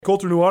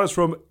Colter Nuanez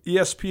from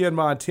ESPN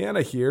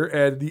Montana here,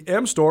 and the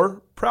M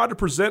Store, proud to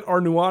present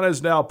our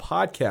Nuanez Now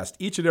podcast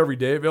each and every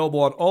day, available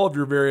on all of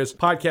your various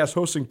podcast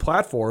hosting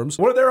platforms.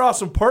 One of their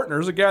awesome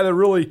partners, a guy that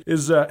really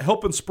is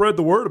helping spread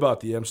the word about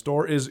the M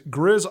Store, is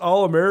Grizz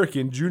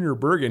All-American Junior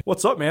Bergen.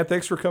 What's up, man?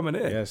 Thanks for coming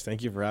in. Yes,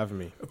 thank you for having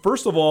me.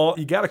 First of all,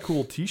 you got a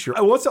cool t-shirt.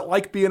 What's it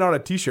like being on a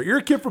t-shirt? You're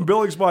a kid from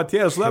Billings,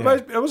 Montana, so that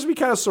must be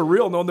kind of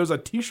surreal knowing there's a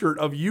t-shirt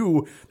of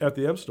you at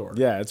the M Store.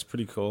 Yeah, it's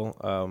pretty cool.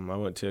 I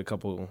went to a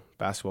couple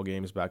basketball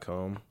games back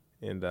home,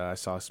 and I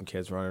saw some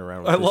kids running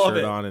around with the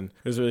shirt on, and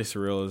it was really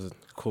surreal. It was a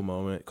cool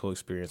moment, cool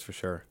experience for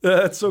sure.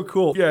 That's so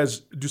cool. You guys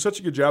do such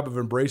a good job of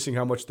embracing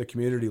how much the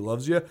community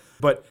loves you.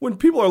 But when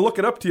people are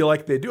looking up to you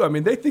like they do,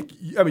 they think,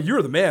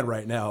 you're the man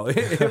right now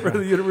for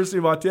the University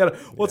of Montana.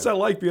 What's that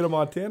like being a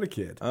Montana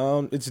kid?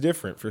 It's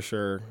different for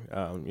sure.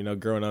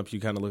 Growing up, you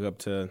kind of look up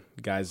to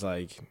guys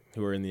like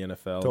who are in the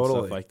NFL and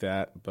stuff like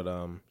that. But,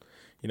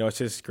 it's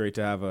just great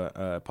to have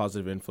a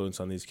positive influence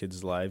on these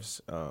kids' lives.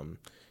 I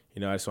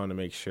just want to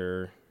make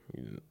sure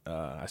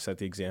I set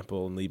the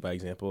example and lead by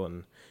example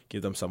and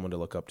give them someone to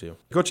look up to.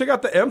 Go check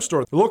out the M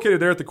Store. They're located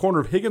there at the corner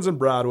of Higgins and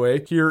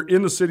Broadway here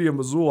in the city of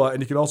Missoula,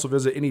 and you can also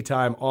visit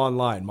anytime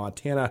online,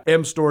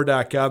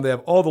 montanamstore.com. They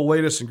have all the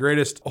latest and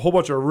greatest, a whole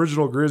bunch of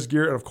original Grizz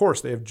gear, and of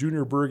course, they have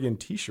Junior Bergen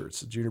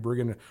t-shirts. Junior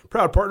Bergen,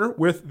 proud partner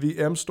with the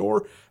M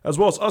Store, as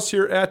well as us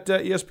here at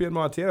ESPN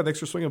Montana. Thanks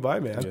for swinging by,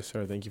 man. Yes,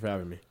 sir. Thank you for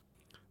having me.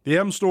 The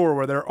M Store,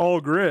 where they're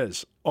all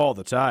Grizz all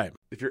the time.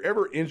 If you're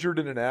ever injured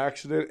in an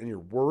accident and you're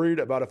worried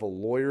about if a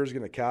lawyer is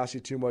going to cost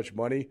you too much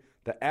money,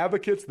 the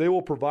Advocates, they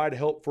will provide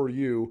help for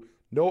you.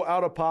 No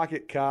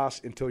out-of-pocket costs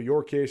until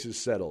your case is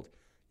settled.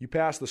 You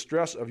pass the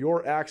stress of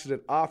your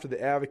accident off to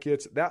the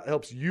Advocates. That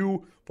helps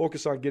you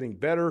focus on getting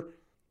better.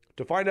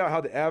 To find out how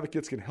the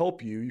Advocates can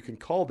help you, you can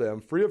call them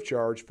free of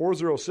charge,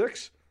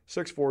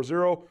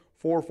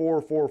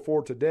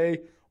 406-640-4444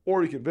 today,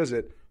 or you can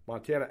visit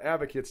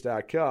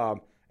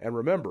montanaadvocates.com. And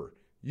remember,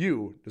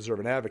 you deserve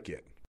an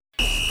advocate.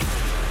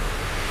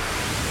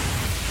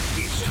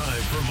 It's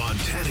time for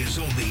Montana's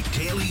only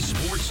daily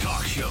sports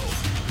talk show,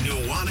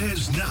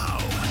 Nuanez Now.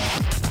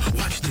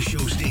 Watch the show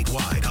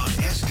statewide on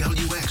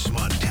SWX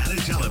Montana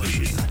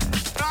Television.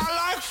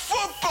 I like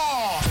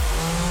football!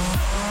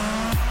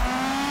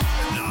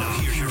 Now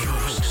here's your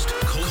host,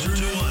 Colter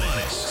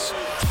Nuanez.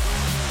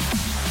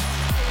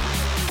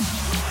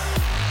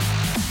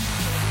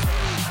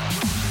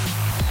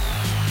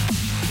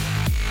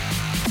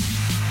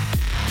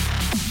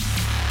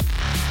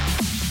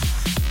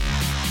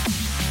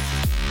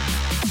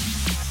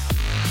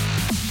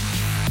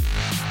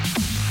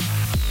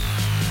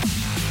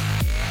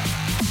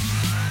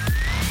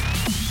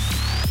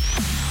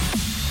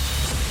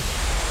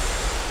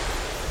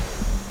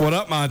 What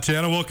up,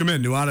 Montana? Welcome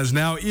in. Nuanez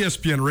Now,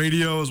 ESPN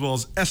Radio, as well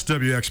as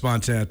SWX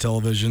Montana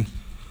Television.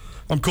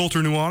 I'm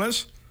Colter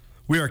Nuanez.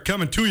 We are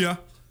coming to you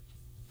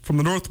from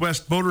the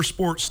Northwest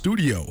Motorsports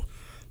Studio.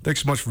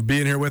 Thanks so much for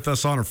being here with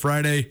us on a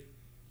Friday.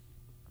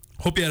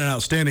 Hope you had an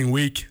outstanding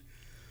week.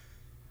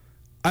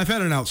 I've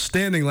had an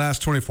outstanding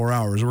last 24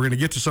 hours. We're going to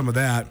get to some of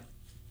that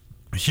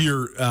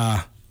here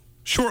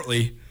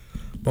shortly.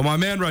 But my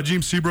man,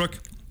 Rajiem Seabrook,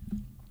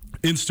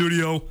 in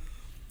studio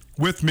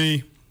with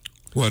me.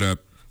 What up?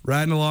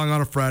 Riding along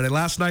on a Friday.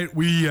 Last night,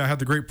 we had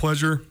the great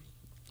pleasure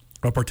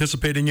of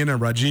participating in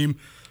and Rajiem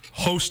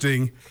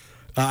hosting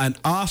an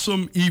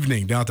awesome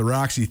evening down at the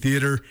Roxy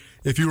Theater.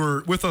 If you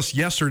were with us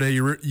yesterday,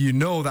 you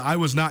know that I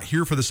was not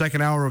here for the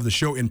second hour of the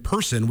show in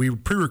person. We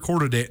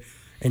pre-recorded it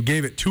and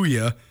gave it to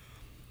you.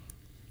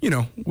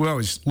 We're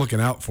always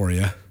looking out for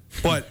you.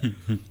 But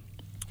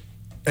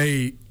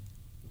a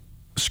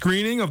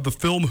screening of the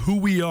film Who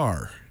We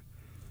Are,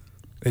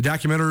 a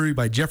documentary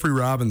by Jeffrey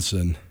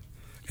Robinson,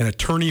 an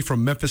attorney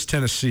from Memphis,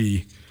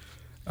 Tennessee,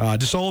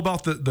 just all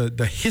about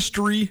the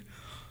history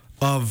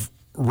of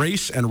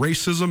race and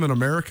racism in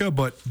America,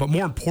 but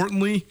more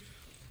importantly,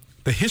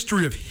 the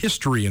history of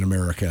history in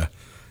America.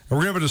 And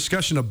we're going to have a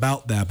discussion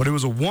about that. But it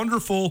was a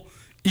wonderful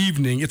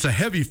evening. It's a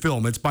heavy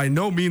film. It's by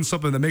no means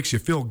something that makes you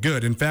feel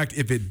good. In fact,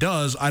 if it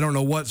does, I don't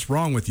know what's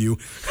wrong with you.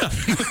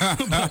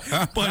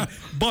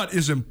 but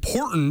is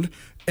important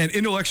and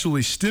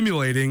intellectually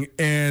stimulating,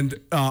 and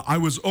I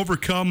was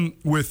overcome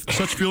with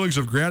such feelings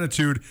of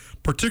gratitude,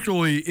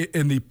 particularly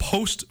in the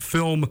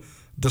post-film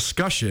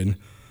discussion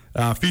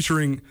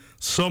featuring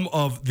some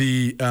of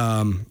the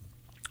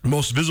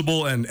most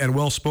visible and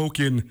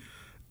well-spoken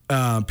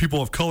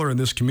people of color in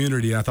this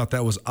community. I thought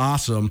that was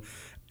awesome.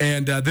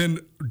 And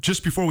then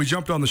just before we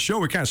jumped on the show,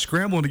 we're kind of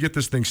scrambling to get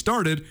this thing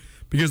started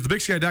because the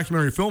Big Sky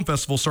Documentary Film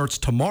Festival starts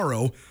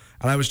tomorrow,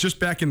 and I was just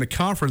back in the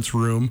conference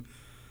room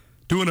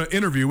doing an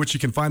interview, which you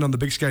can find on the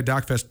Big Sky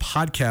Doc Fest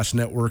podcast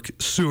network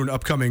soon,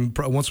 upcoming,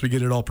 once we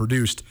get it all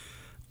produced,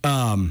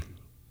 about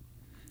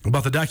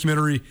the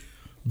documentary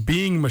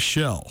Being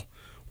Michelle,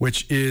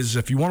 which is,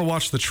 if you want to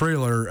watch the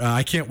trailer,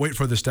 I can't wait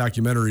for this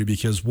documentary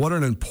because what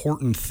an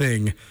important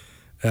thing,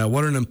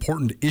 what an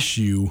important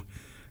issue,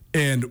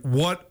 and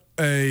what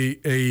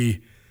a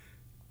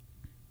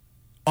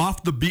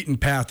off the beaten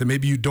path that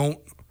maybe you don't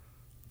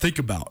think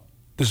about.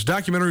 This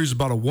documentary is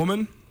about a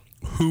woman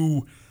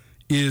who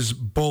is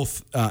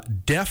both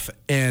deaf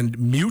and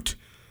mute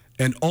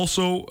and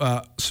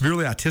also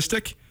severely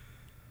autistic,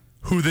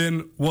 who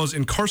then was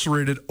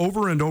incarcerated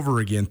over and over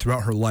again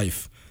throughout her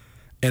life.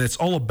 And it's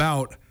all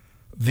about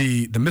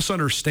the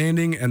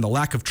misunderstanding and the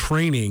lack of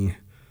training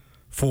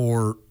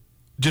for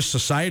just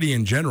society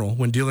in general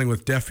when dealing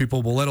with deaf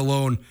people, but let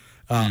alone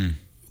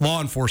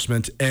law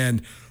enforcement.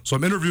 And so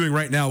I'm interviewing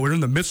right now. We're in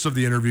the midst of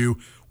the interview.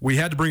 We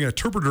had to bring an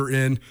interpreter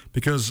in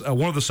because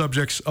one of the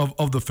subjects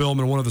of the film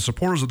and one of the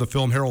supporters of the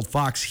film, Harold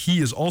Fox, he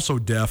is also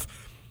deaf.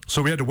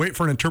 So we had to wait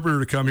for an interpreter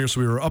to come here,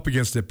 so we were up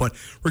against it. But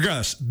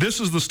regardless, this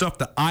is the stuff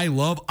that I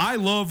love. I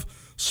love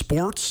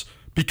sports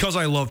because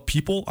I love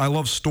people. I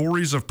love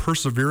stories of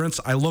perseverance.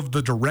 I love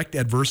the direct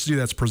adversity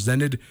that's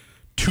presented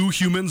to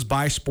humans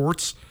by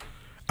sports.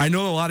 I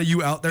know a lot of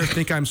you out there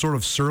think I'm sort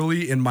of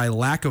surly in my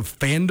lack of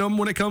fandom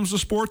when it comes to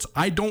sports.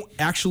 I don't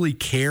actually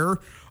care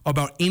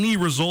about any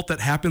result that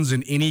happens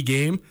in any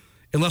game,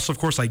 unless, of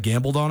course, I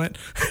gambled on it,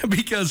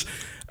 because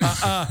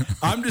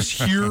I'm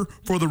just here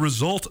for the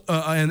result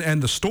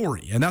and the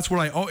story. And that's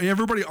what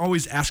everybody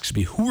always asks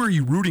me, who are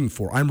you rooting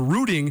for? I'm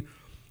rooting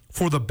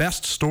for the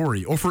best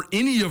story or for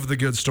any of the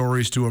good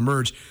stories to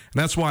emerge.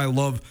 And that's why I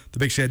love the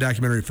Big Sky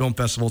Documentary Film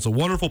Festival. It's a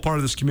wonderful part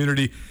of this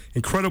community,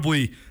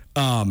 incredibly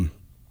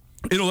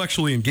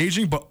intellectually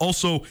engaging, but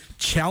also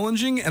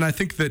challenging. And I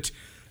think that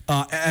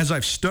as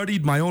I've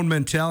studied my own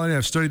mentality,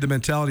 I've studied the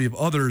mentality of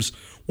others,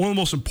 one of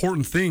the most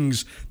important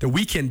things that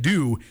we can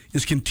do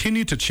is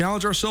continue to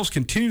challenge ourselves,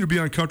 continue to be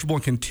uncomfortable,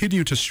 and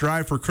continue to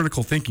strive for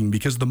critical thinking.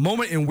 Because the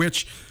moment in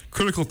which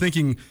critical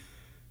thinking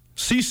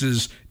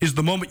ceases is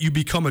the moment you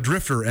become a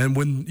drifter. And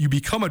when you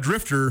become a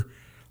drifter,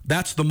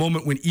 that's the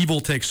moment when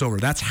evil takes over.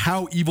 That's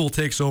how evil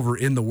takes over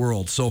in the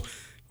world. So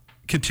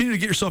continue to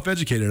get yourself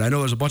educated. I know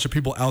there's a bunch of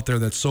people out there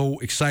that's so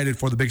excited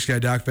for the Big Sky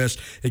Doc Fest.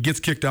 It gets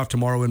kicked off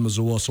tomorrow in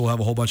Missoula, so we'll have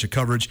a whole bunch of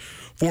coverage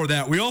for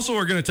that. We also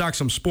are going to talk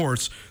some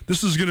sports.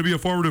 This is going to be a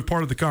formative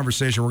part of the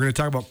conversation. We're going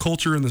to talk about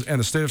culture and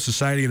the state of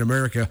society in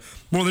America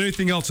more than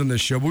anything else in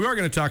this show. But we are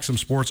going to talk some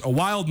sports. A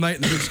wild night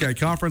in the Big Sky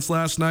Conference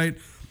last night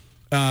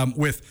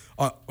with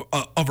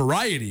a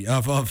variety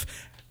of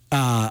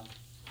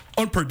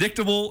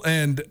unpredictable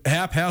and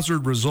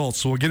haphazard results.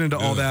 So we'll get into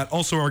all that.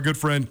 Also, our good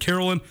friend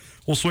Carolyn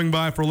will swing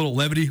by for a little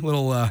levity,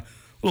 little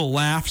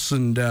laughs,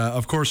 and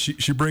of course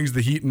she brings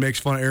the heat and makes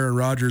fun of Aaron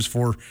Rodgers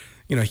for,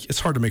 it's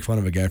hard to make fun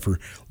of a guy for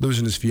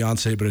losing his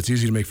fiance, but it's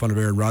easy to make fun of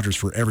Aaron Rodgers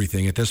for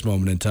everything at this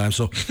moment in time.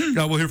 So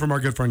we'll hear from our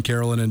good friend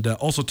Carolyn and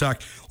also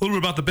talk a little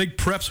bit about the Big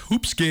Preps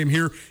Hoops game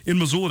here in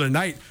Missoula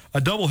tonight.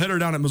 A doubleheader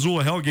down at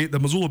Missoula Hellgate. The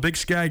Missoula Big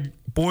Sky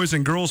boys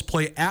and girls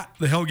play at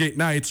the Hellgate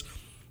Knights.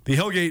 The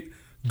Hellgate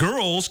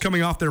girls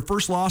coming off their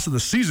first loss of the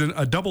season,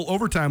 a double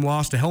overtime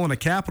loss to Helena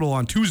Capital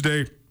on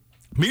Tuesday.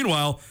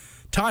 Meanwhile,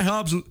 Ty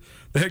Hubbs,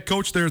 the head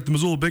coach there at the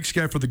Missoula Big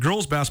Sky for the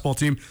girls basketball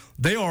team,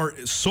 they are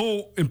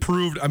so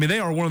improved. I mean, they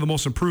are one of the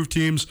most improved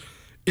teams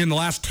in the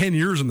last 10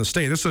 years in the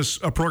state. This is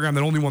a program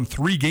that only won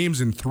 3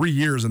 games in 3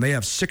 years, and they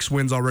have 6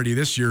 wins already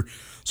this year.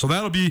 So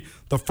that'll be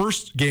the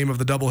first game of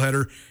the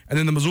doubleheader. And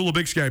then the Missoula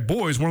Big Sky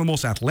boys, one of the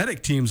most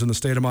athletic teams in the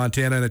state of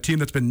Montana, and a team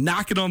that's been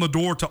knocking on the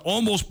door to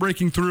almost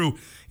breaking through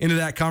into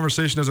that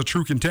conversation as a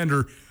true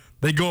contender.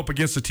 They go up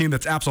against a team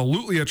that's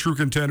absolutely a true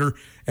contender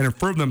and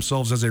affirm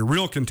themselves as a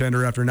real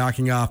contender after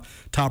knocking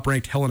off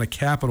top-ranked Helena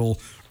Capital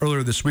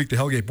earlier this week. The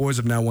Hellgate boys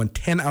have now won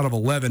 10 out of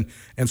 11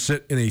 and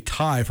sit in a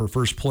tie for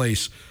first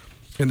place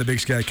in the Big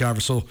Sky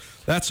Conference. So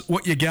that's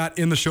what you got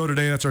in the show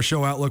today. That's our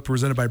show outlook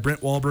presented by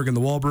Brent Wahlberg and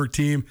the Wahlberg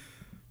team.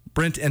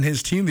 Brent and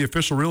his team, the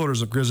official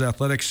realtors of Grizz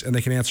Athletics, and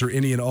they can answer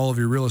any and all of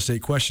your real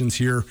estate questions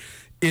here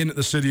in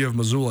the city of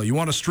Missoula. You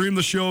want to stream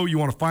the show, you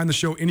want to find the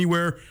show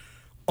anywhere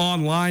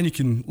online, you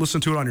can listen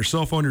to it on your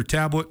cell phone, your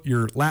tablet,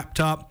 your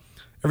laptop,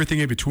 everything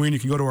in between. You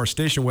can go to our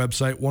station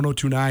website,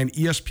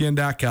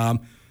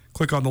 1029ESPN.com,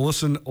 click on the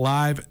Listen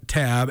Live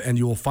tab, and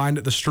you will find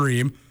the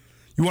stream.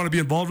 You want to be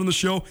involved in the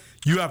show?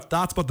 You have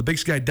thoughts about the Big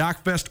Sky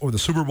Doc Fest or the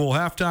Super Bowl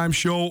halftime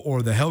show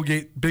or the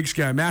Hellgate Big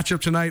Sky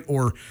matchup tonight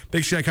or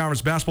Big Sky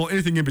Conference basketball,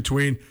 anything in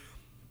between,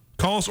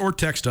 call us or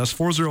text us,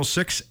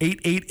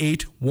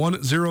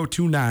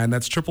 406-888-1029.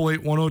 That's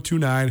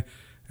 888-1029.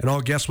 And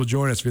all guests will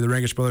join us via the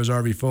Rankish Brothers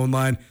RV phone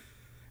line.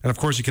 And, of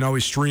course, you can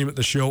always stream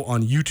the show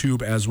on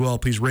YouTube as well.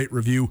 Please rate,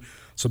 review,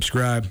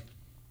 subscribe,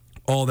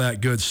 all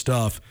that good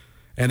stuff.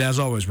 And, as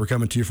always, we're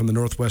coming to you from the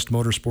Northwest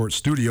Motorsport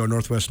studio.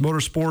 Northwest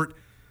Motorsport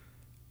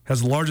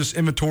has the largest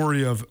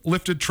inventory of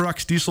lifted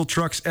trucks, diesel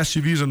trucks,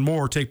 SUVs, and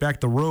more. Take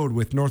back the road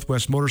with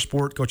Northwest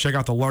Motorsport. Go check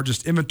out the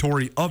largest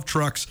inventory of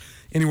trucks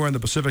anywhere in the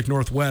Pacific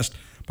Northwest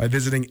by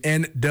visiting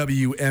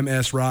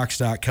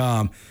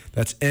nwmsrocks.com.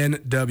 That's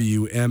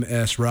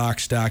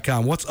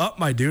nwmsrocks.com. What's up,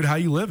 my dude? How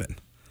you living?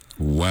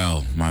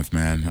 Well, my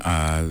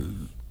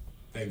man,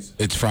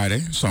 it's Friday,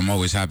 so I'm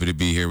always happy to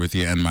be here with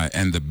you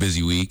and the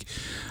busy week.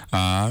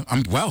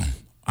 I'm well.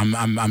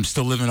 I'm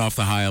still living off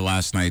the high of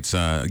last night's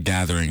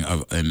gathering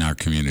in our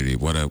community.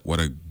 What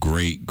a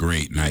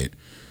great night.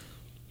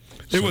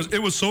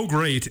 It was so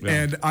great, yeah.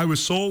 And I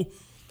was so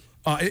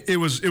it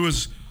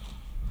was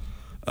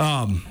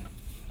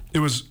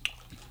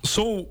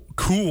so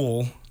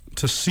cool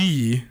to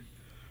see.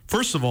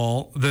 First of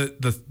all,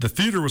 the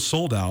theater was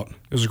sold out.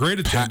 It was a great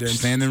attendance.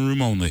 Standing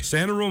room only.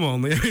 Standing room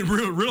only. I mean,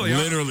 really.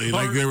 Literally,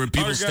 there were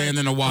people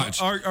standing to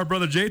watch. Our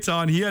brother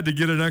Jayton, he had to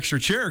get an extra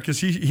chair because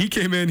he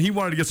came in, he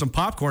wanted to get some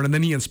popcorn, and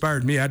then he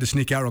inspired me. I had to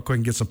sneak out real quick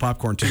and get some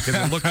popcorn, too, because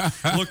it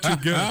looked too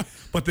good.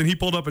 But then he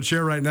pulled up a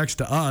chair right next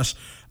to us.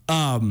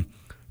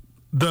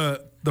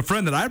 The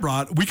friend that I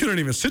brought, we couldn't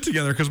even sit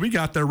together because we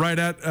got there right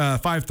at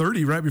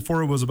 5:30, right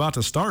before it was about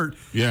to start.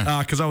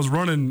 Yeah. Because I was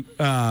running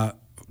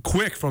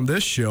quick from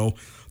this show.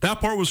 That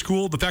part was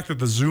cool. The fact that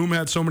the Zoom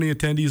had so many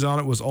attendees on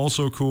it was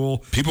also cool.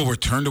 People were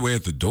turned away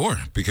at the door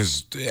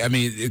because,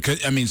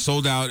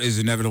 sold out is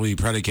inevitably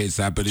predicates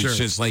that, but it's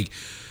just like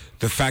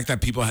the fact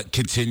that people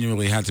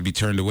continually had to be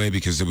turned away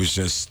because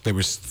there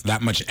was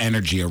that much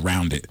energy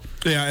around it.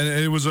 Yeah,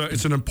 and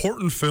it's an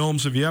important film,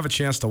 so if you have a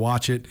chance to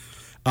watch it,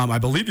 I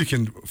believe you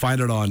can find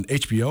it on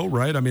HBO,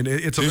 right? I mean,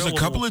 it's there's a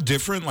couple of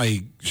different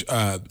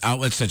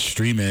outlets that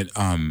stream it.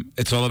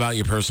 It's all about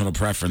your personal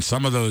preference.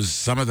 Some of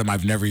them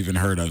I've never even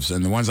heard of,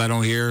 and the ones I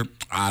don't hear,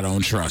 I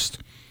don't trust.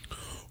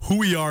 Who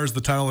We Are is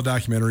the title of the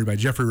documentary by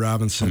Jeffrey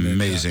Robinson.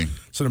 Amazing.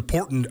 It's an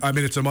important. I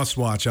mean, it's a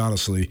must-watch,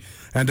 honestly.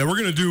 And we're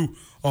going to do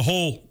a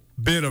whole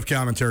bit of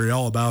commentary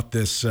all about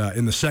this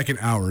in the second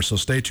hour, so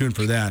stay tuned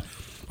for that.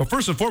 But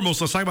first and foremost,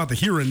 let's talk about the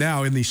here and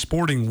now in the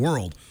sporting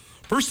world.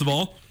 First of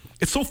all,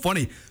 it's so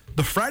funny.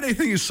 The Friday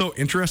thing is so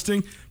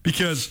interesting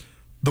because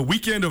the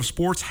weekend of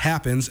sports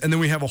happens, and then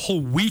we have a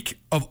whole week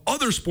of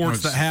other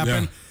sports that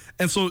happen. Yeah.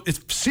 And so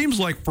it seems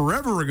like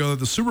forever ago that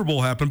the Super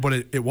Bowl happened, but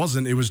it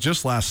wasn't. It was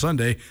just last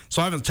Sunday.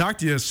 So I haven't talked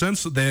to you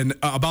since then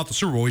about the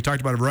Super Bowl. We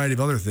talked about a variety of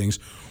other things.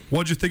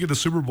 What'd you think of the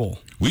Super Bowl?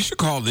 We should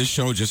call this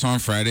show just on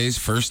Fridays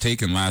First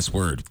Take and Last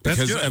Word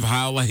because of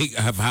how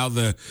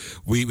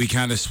we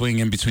kind of swing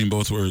in between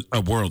both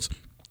worlds.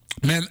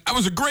 Man, that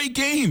was a great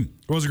game.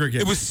 It was a great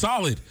game. It was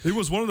solid. It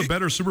was one of the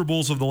better Super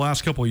Bowls of the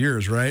last couple of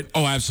years, right?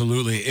 Oh,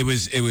 absolutely. It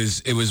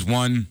was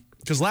one.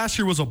 Because last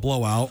year was a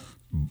blowout.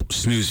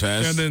 Snooze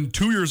fest. And then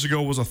 2 years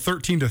ago was a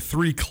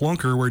 13-3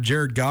 clunker where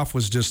Jared Goff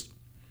was just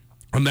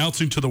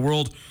announcing to the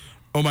world,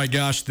 oh my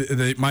gosh,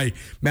 my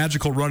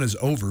magical run is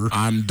over.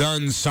 I'm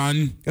done,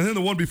 son. And then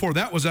the one before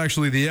that was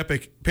actually the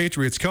epic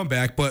Patriots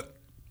comeback. But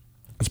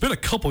it's been a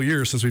couple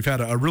years since we've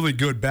had a really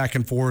good back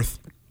and forth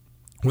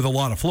with a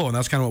lot of flow, and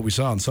that's kind of what we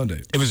saw on Sunday.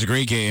 It was a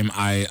great game.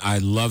 I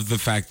love the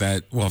fact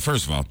that, well,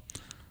 first of all,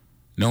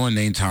 no one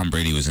named Tom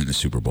Brady was in the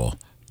Super Bowl.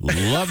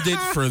 Loved it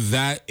for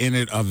that in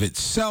and of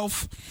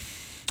itself.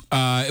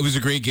 It was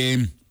a great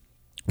game.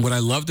 What I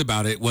loved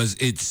about it was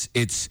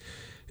it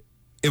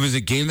was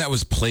a game that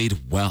was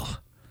played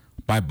well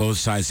by both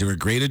sides. There were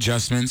great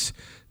adjustments.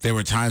 There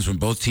were times when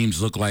both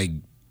teams looked like,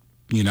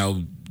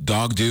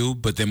 dog do,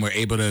 but then were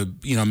able to,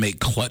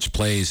 make clutch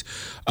plays.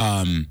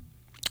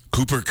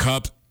 Cooper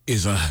Kupp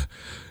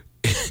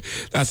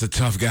that's a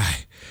tough guy.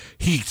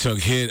 He took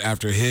hit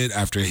after hit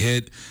after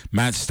hit.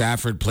 Matt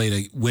Stafford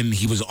when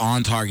he was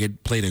on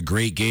target, played a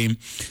great game.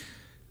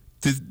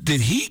 Did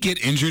he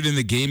get injured in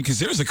the game? Because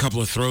there was a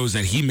couple of throws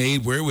that he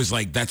made where it was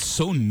like, that's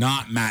so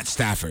not Matt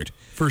Stafford.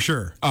 For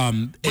sure.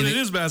 But it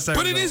is Matt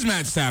Stafford. But it is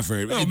Matt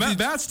Stafford. No,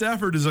 Matt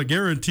Stafford is a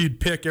guaranteed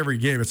pick every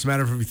game. It's a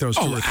matter of if he throws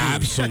two or three.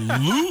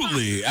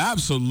 Absolutely.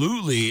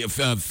 Absolutely.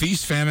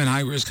 Feast, famine,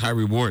 high risk, high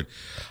reward.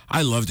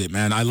 I loved it,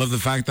 man. I love the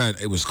fact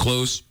that it was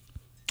close.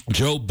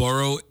 Joe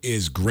Burrow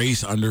is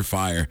grace under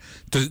fire.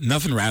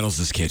 Nothing rattles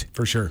this kid.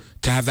 For sure.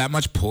 To have that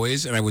much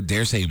poise, and I would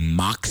dare say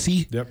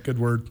moxie. Yep, good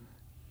word.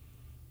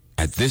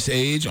 At this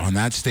age, on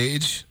that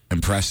stage,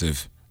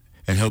 impressive.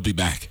 And he'll be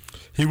back.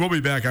 He will be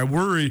back. I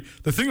worry.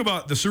 The thing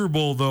about the Super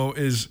Bowl, though,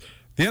 is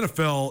the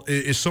NFL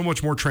is so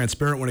much more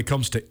transparent when it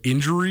comes to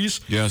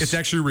injuries. Yes. It's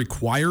actually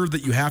required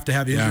that you have to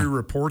have injury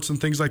reports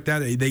and things like that.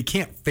 They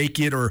can't fake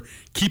it or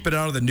keep it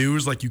out of the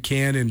news like you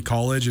can in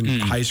college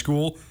and high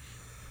school.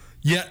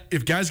 Yet,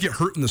 if guys get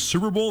hurt in the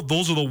Super Bowl,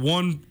 those are the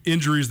one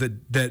injuries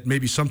that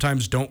maybe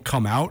sometimes don't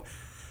come out.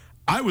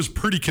 I was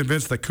pretty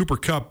convinced that Cooper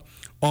Kupp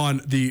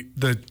on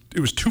it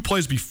was 2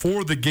 plays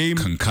before the game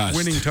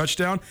winning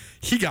touchdown,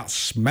 he got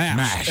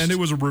smashed. And it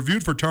was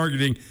reviewed for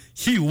targeting.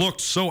 He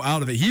looked so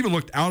out of it. He even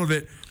looked out of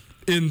it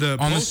in the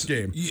post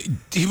game.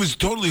 He was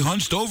totally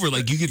hunched over.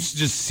 Like, you could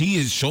just see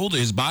his shoulder.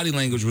 His body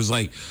language was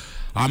like,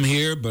 I'm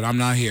here, but I'm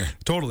not here.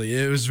 Totally.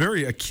 It was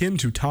very akin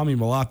to Tommy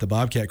Mellott, the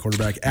Bobcat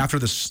quarterback, after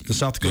the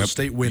South Dakota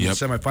State win in the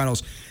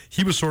semifinals.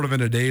 He was sort of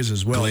in a daze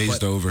as well.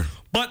 Glazed over.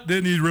 But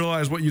then you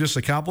realize what you just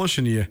accomplished,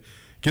 and you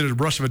get a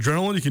rush of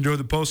adrenaline. You can enjoy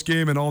the post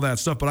game and all that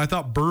stuff. But I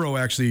thought Burrow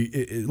actually,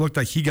 it looked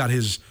like he got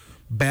his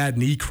bad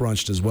knee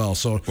crunched as well.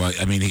 So, well,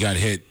 I mean, he got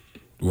hit,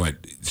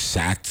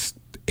 sacked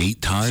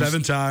 8 times?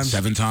 7 times.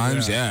 7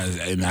 times, yeah.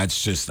 And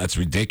that's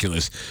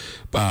ridiculous.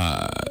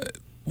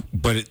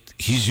 But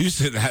he's used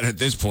to that at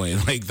this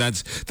point. Like,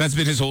 that's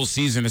been his whole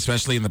season,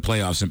 especially in the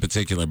playoffs in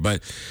particular.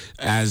 But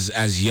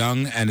as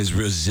young and as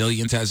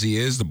resilient as he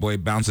is, the boy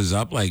bounces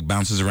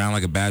around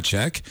like a bad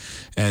check.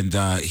 And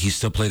he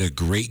still played a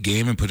great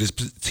game and put his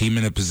team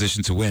in a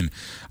position to win.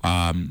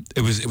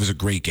 It was a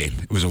great game.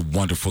 It was a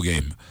wonderful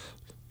game.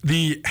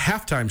 the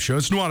halftime show.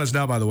 It's Nuanez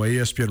now, by the way,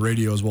 ESPN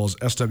Radio as well as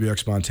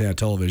SWX Montana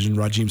Television.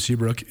 Rajiem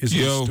Seabrook is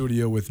in the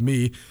studio with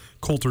me,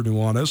 Coulter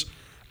Nuanez.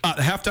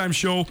 The halftime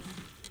show,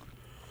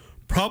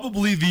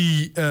 probably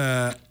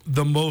the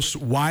most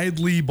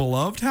widely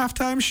beloved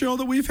halftime show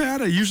that we've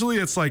had. Usually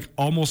it's like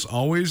almost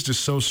always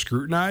just so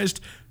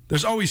scrutinized.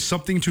 There's always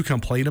something to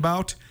complain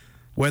about,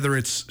 whether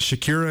it's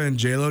Shakira and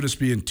J-Lo just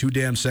being too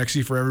damn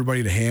sexy for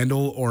everybody to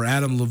handle, or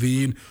Adam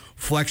Levine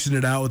flexing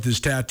it out with his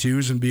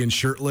tattoos and being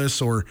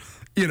shirtless, or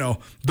The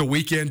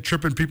Weeknd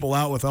tripping people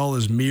out with all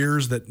his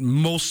mirrors that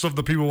most of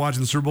the people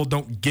watching the Super Bowl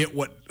don't get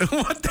what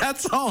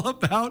that's all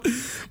about.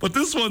 But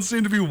this one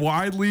seemed to be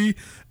widely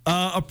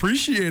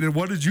appreciated.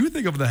 What did you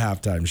think of the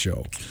halftime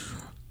show?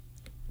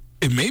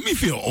 It made me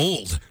feel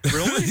old.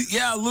 Really?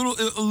 Yeah, a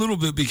little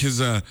bit,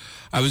 because I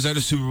was at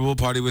a Super Bowl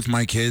party with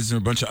my kids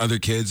and a bunch of other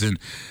kids, and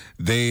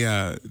they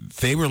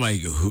were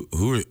like,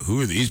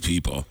 "Who are these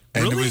people?"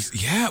 And really? It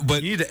was,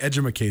 but you need to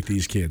educate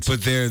these kids.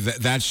 But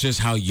that's just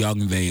how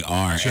young they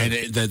are. Sure. And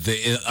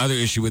the other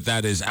issue with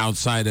that is,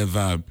 outside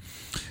of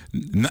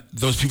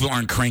those people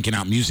aren't cranking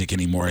out music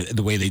anymore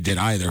the way they did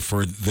either,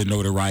 for the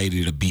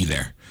notoriety to be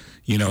there.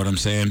 You know what I'm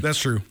saying? That's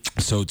true.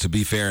 So to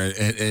be fair,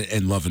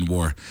 and Love and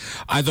War,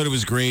 I thought it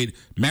was great.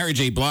 Mary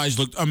J. Blige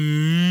looked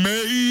amazing.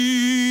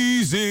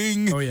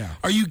 Oh yeah.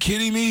 Are you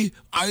kidding me?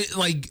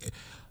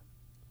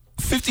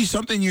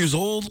 50-something years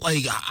old.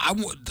 Like, I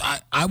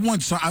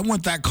want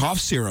that cough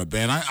syrup,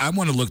 man. I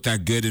want to look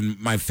that good in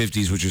my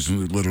 50s, which is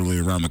literally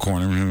around the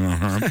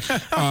corner.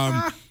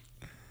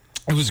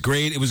 It was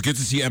great. It was good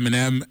to see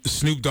Eminem.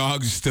 Snoop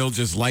Dogg still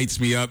just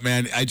lights me up,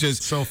 man.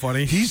 So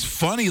funny. He's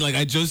funny. Like,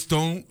 I just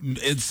don't.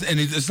 It's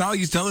not like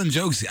he's telling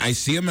jokes. I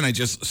see him and I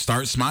just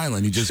start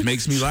smiling. He just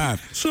makes me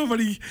laugh. There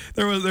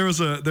was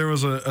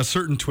a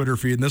certain Twitter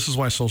feed, and this is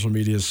why social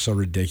media is so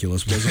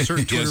ridiculous. But there's a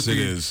certain Twitter yes, feed,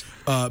 it is.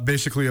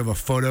 Basically of a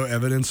photo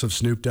evidence of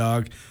Snoop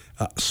Dogg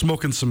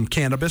smoking some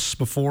cannabis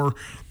before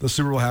the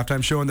Super Bowl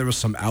halftime show, and there was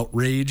some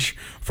outrage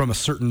from a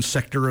certain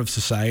sector of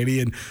society,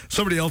 and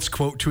somebody else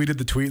quote tweeted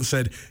the tweet and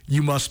said,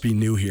 "You must be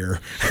new here."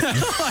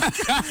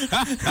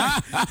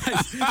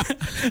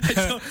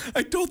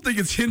 I don't think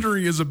it's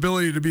hindering his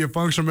ability to be a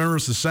functional member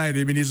of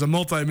society. I mean, he's a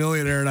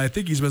multimillionaire, and I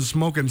think he's been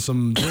smoking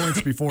some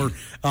joints before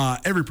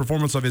every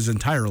performance of his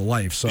entire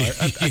life. So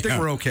I think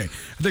we're okay.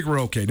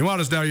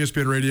 Nuanez now,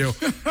 ESPN Radio,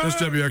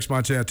 SWX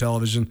Montana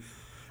Television.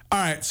 All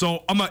right,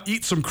 so I'm going to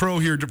eat some crow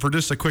here for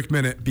just a quick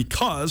minute,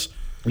 because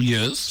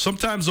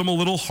sometimes I'm a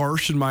little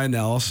harsh in my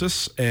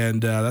analysis,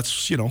 and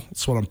that's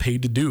what I'm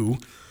paid to do.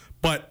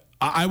 But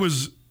I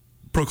was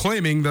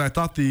proclaiming that I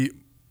thought the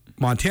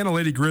Montana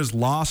Lady Grizz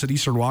loss at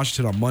Eastern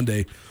Washington on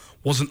Monday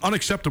was an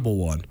unacceptable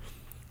one.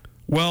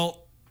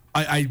 Well,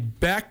 I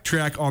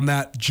backtrack on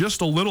that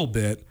just a little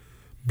bit,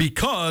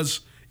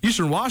 because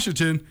Eastern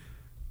Washington,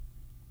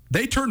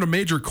 they turned a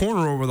major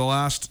corner over the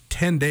last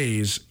 10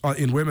 days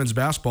in women's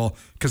basketball,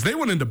 because they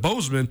went into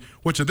Bozeman,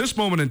 which at this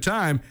moment in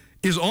time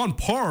is on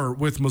par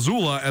with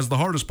Missoula as the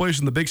hardest place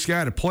in the Big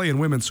Sky to play in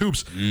women's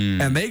hoops.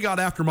 And they got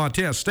after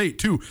Montana State,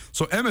 too.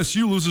 So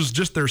MSU loses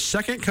just their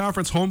second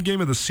conference home game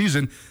of the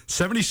season,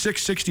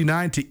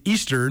 76-69 to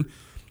Eastern.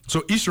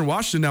 So Eastern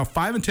Washington now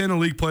 5-10 in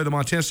league play. The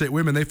Montana State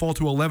women, they fall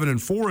to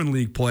 11-4 in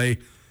league play.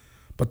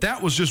 But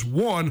that was just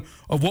one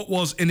of what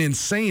was an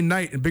insane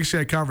night in Big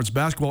Sky Conference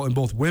basketball in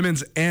both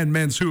women's and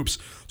men's hoops.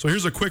 So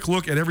here's a quick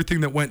look at everything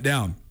that went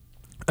down.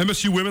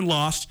 MSU women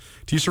lost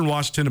to Eastern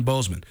Washington and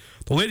Bozeman.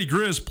 The Lady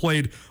Grizz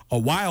played a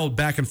wild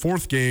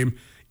back-and-forth game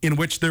in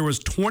which there was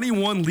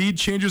 21 lead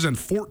changes and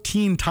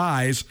 14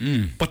 ties,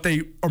 but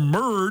they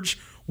emerged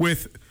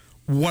with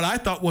what I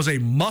thought was a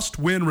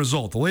must-win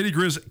result. The Lady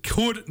Grizz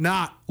could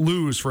not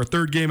lose for a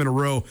third game in a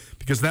row,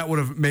 because that would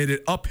have made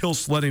it uphill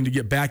sledding to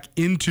get back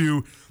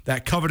into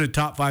that coveted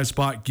top 5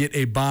 spot, get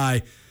a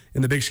bye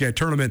in the Big Sky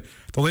tournament.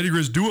 The Lady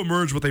Grizz do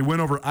emerge with a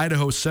win over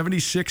Idaho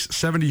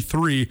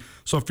 76-73.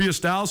 Sophia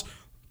Stiles,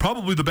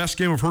 probably the best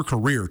game of her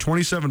career,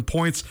 27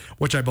 points,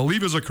 which I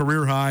believe is a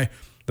career high.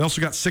 They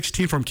also got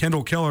 16 from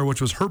Kendall Keller,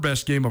 which was her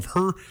best game of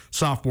her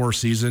sophomore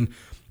season.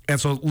 And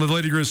so the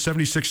Lady Grizz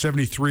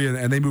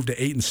 76-73, and they moved to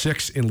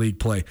 8-6 in league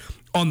play.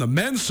 On the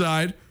men's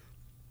side,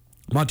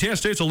 Montana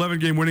State's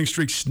 11-game winning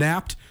streak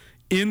snapped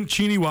in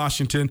Cheney,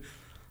 Washington.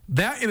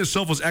 That in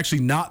itself was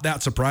actually not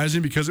that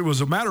surprising, because it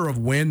was a matter of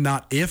when,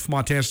 not if,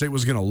 Montana State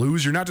was going to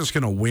lose. You're not just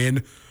going to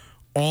win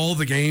all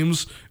the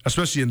games,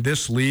 especially in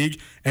this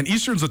league. And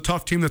Eastern's a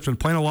tough team that's been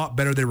playing a lot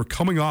better. They were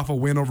coming off a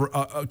win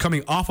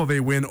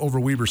over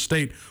Weber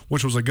State,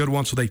 which was a good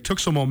one. So they took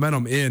some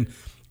momentum in.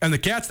 And the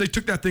Cats, they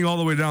took that thing all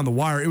the way down the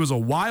wire. It was a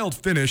wild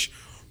finish.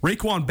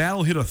 Raekwon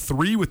Battle hit a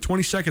 3 with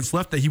 20 seconds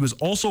left that he was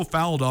also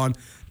fouled on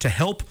to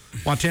help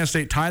Montana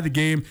State tie the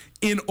game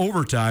in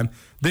overtime.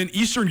 Then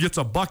Eastern gets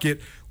a bucket.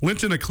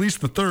 Linton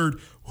Ecclese III,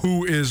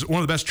 who is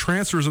one of the best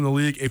transfers in the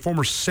league, a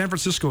former San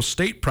Francisco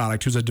State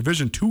product, who's a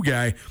Division II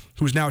guy,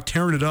 who's now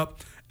tearing it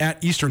up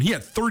at Eastern. He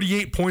had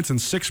 38 points and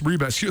 6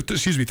 rebounds.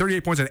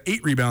 38 points and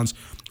 8 rebounds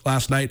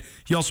last night.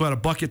 He also had a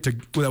bucket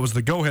that was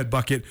the go-ahead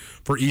bucket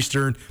for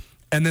Eastern.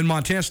 And then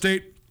Montana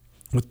State,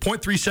 with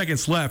 0.3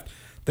 seconds left,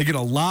 They get a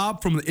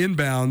lob from the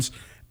inbounds,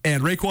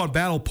 and Raekwon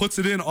Battle puts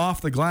it in off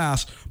the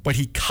glass, but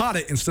he caught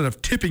it instead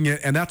of tipping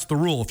it, and that's the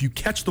rule. If you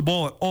catch the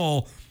ball at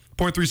all,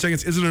 0.3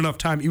 seconds isn't enough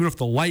time, even if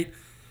the light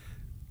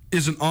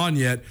isn't on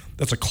yet.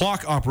 That's a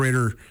clock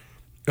operator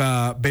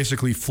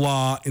basically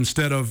flaw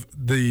instead of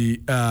the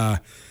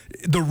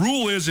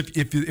rule is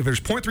if there's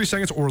 0.3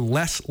 seconds or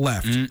less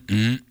left,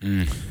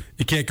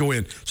 you can't go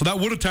in. So that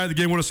would have tied the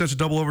game, would have sent to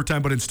double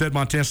overtime, but instead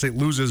Montana State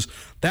loses.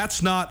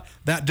 That's not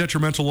that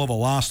detrimental of a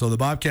loss, though. The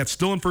Bobcats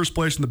still in first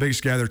place in the Big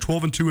Sky. They're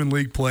 12-2 in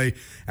league play,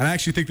 and I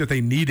actually think that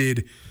they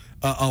needed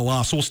a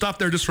loss. So we'll stop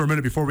there just for a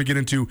minute before we get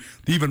into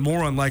the even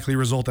more unlikely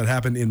result that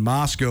happened in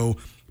Moscow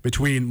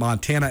between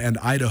Montana and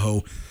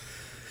Idaho.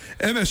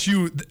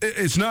 MSU,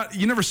 it's not,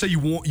 you never say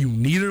you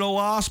needed a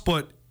loss,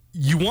 but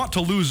you want to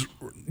lose,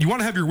 you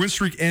want to have your win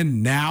streak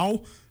end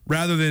now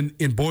rather than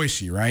in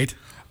Boise, right?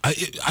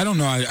 I don't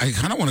know. I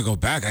kind of want to go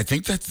back. I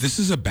think that this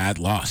is a bad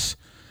loss.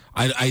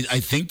 I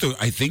think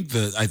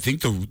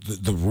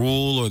the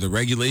rule or the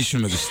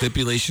regulation or the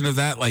stipulation of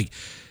that, like,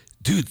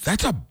 dude,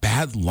 that's a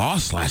bad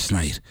loss last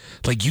night.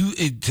 Like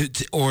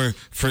or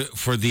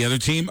for the other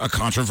team, a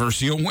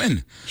controversial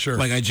win. Sure.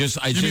 Like I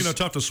you mean a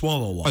tough to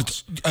swallow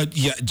loss?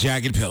 Yeah,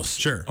 jagged pills.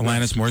 Sure.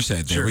 Alanis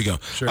Morissette. There we go.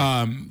 Sure.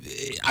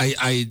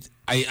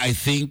 I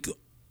think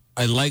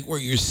I like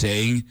what you're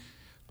saying,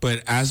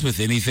 but as with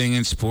anything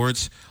in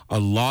sports, a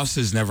loss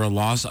is never a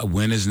loss. A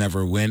win is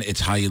never a win. It's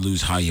how you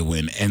lose, how you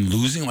win. And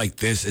losing like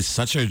this is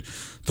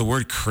the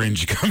word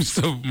cringe comes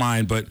to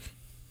mind, but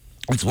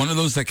it's one of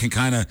those that can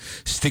kind of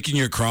stick in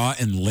your craw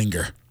and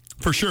linger.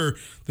 For sure.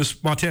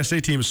 This Montana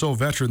State team is so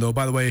veteran, though.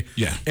 By the way,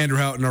 Andrew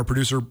Houghton, our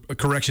producer,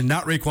 correction,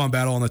 not Raekwon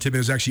Battle on the tip-in.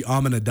 It was actually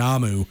Amin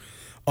Adamu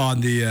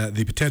on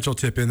the potential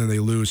tip-in, and they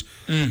lose.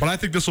 But I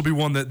think this will be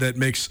one that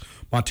makes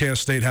Montana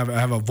State have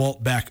a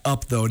vault back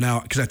up, though,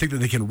 now, because I think that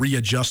they can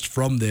readjust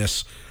from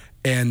this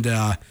and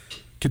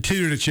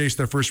continue to chase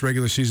their first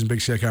regular season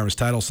Big Sky Conference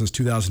title since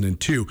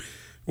 2002.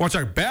 We want to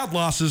talk bad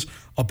losses.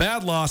 A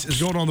bad loss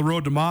is going on the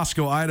road to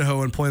Moscow,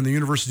 Idaho, and playing the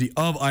University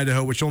of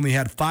Idaho, which only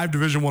had 5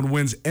 Division I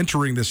wins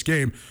entering this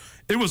game.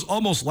 It was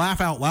almost laugh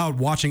out loud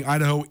watching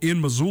Idaho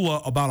in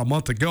Missoula about a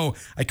month ago.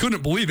 I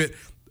couldn't believe it.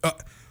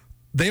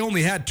 They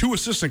only had 2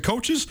 assistant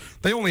coaches.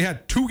 They only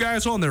had 2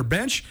 guys on their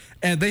bench,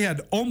 and they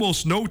had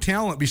almost no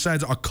talent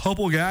besides a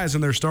couple guys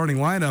in their starting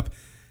lineup.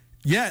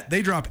 Yet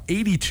they dropped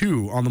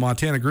 82 on the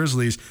Montana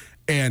Grizzlies,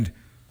 and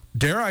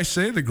dare I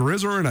say the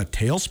Grizz are in a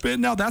tailspin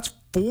now? That's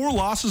 4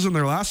 losses in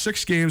their last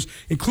 6 games,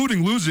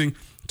 including losing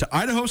to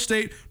Idaho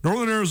State,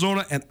 Northern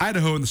Arizona, and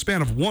Idaho in the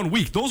span of 1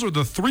 week. Those are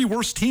the 3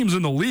 worst teams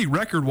in the league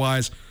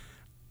record-wise.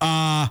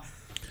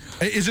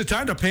 Is it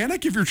time to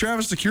panic if you're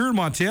Travis DeCure in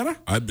Montana?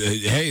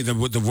 Hey,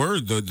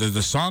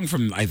 the song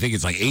from, I think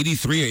it's like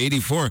 83 or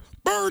 84,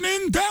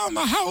 Burning Down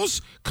the House,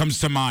 comes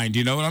to mind.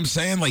 You know what I'm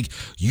saying? Like,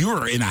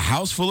 you're in a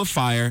house full of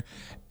fire,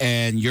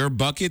 and your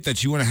bucket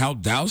that you want to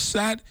help douse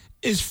that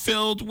is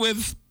filled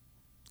with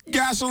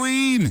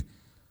gasoline.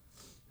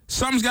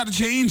 Something's got to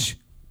change.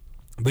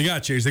 They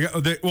got to change.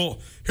 Well,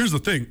 here's the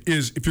thing,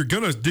 is if you're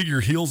going to dig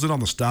your heels in on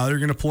the style you're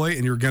going to play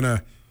and you're going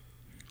to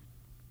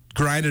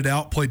grind it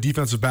out, play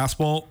defensive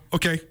basketball,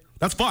 okay,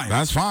 that's fine.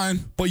 That's fine.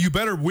 But you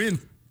better win.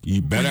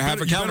 You better have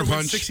a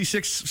counterpunch.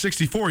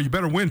 66-64. You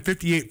better win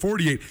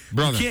 58-48.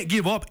 Brother. You can't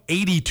give up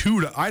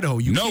 82 to Idaho.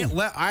 You can't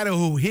let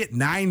Idaho hit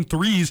 9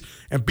 threes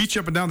and beat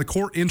you up and down the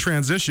court in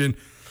transition.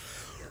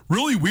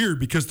 Really weird,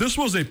 because this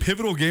was a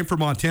pivotal game for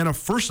Montana,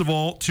 first of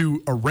all,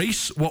 to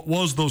erase what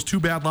was those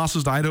 2 bad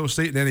losses to Idaho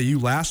State and NAU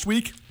last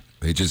week.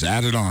 They just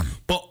added on.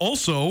 But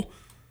also,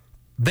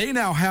 they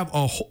now have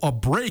a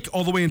break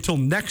all the way until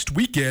next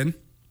weekend,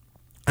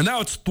 and now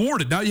it's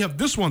thwarted. Now you have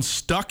this one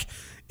stuck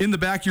in the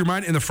back of your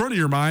mind, in the front of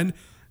your mind,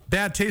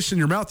 bad taste in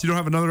your mouth. You don't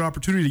have another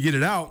opportunity to get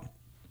it out,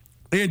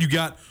 and you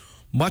got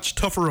much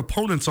tougher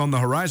opponents on the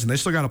horizon. They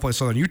still got to play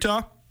Southern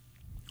Utah.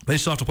 They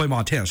still have to play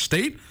Montana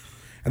State,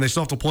 and they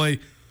still have to play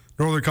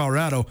Northern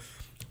Colorado.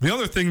 The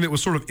other thing that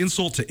was sort of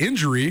insult to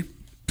injury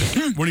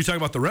when you talk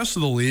about the rest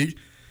of the league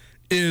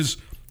is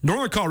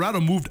Northern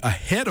Colorado moved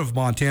ahead of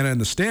Montana in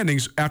the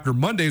standings after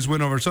Monday's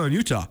win over Southern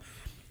Utah.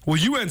 Well,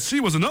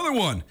 UNC was another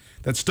one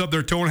that stubbed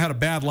their toe and had a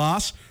bad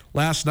loss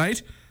last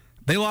night.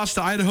 They lost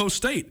to Idaho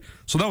State.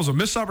 So that was a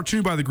missed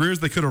opportunity by the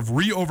Grizz. They could have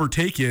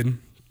re-overtaken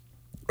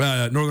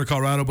Northern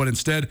Colorado, but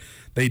instead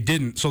they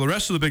didn't. So the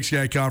rest of the Big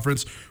Sky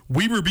Conference,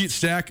 Weber beat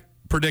Stack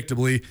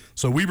predictably.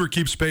 So Weber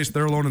keeps pace.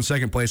 They're alone in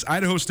second place.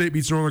 Idaho State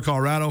beats Northern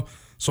Colorado.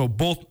 So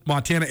both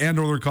Montana and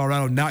Northern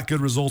Colorado, not good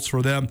results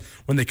for them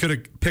when they could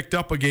have picked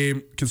up a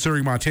game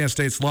considering Montana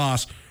State's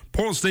loss.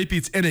 Portland State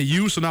beats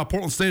NAU. So now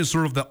Portland State is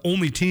sort of the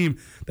only team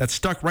that's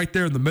stuck right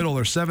there in the middle.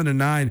 They're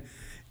 7-9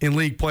 in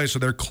league play. So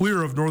they're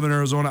clear of Northern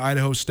Arizona,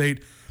 Idaho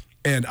State,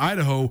 and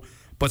Idaho,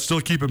 but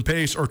still keeping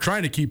pace or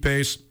trying to keep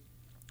pace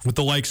with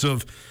the likes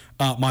of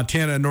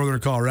Montana and Northern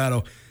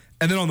Colorado.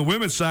 And then on the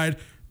women's side,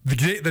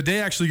 the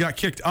day actually got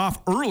kicked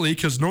off early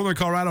because Northern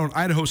Colorado and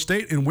Idaho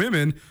State in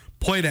women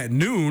played at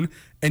noon,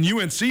 and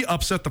UNC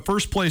upset the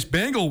first-place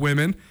Bengal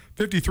women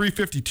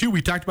 53-52.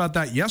 We talked about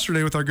that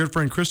yesterday with our good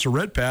friend Krista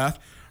Redpath,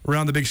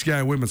 around the Big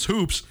Sky women's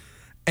hoops.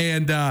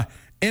 And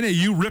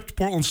NAU ripped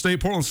Portland State.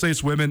 Portland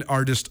State's women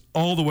are just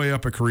all the way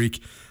up a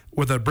creek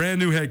with a brand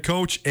new head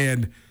coach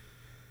and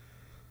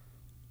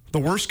the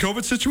worst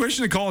COVID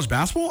situation in college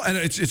basketball. And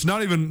it's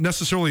not even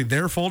necessarily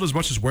their fault as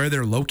much as where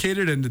they're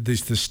located and the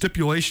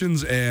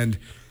stipulations and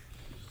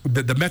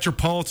the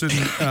metropolitan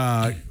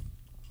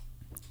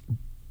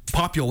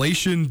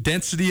population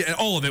density and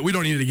all of it. We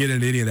don't need to get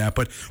into any of that.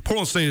 But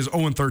Portland State is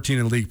 0-13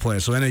 in league play.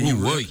 So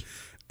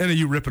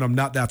NAU ripping them,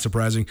 not that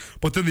surprising.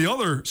 But then the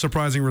other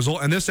surprising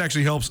result, and this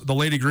actually helps the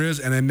Lady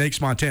Grizz and then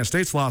makes Montana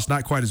State's loss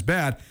not quite as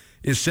bad,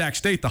 is Sac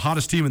State, the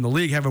hottest team in the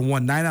league, having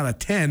won 9 out of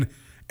 10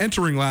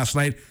 entering last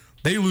night.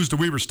 They lose to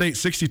Weber State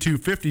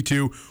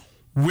 62-52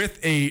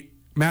 with a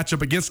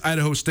matchup against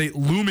Idaho State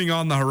looming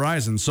on the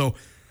horizon. So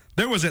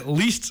there was at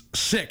least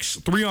 6,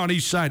 3 on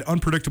each side,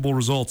 unpredictable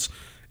results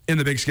in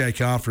the Big Sky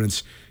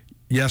Conference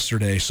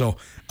yesterday. So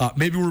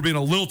maybe we're being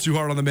a little too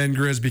hard on the men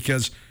Grizz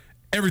because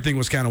everything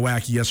was kind of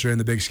wacky yesterday in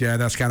the Big Sky.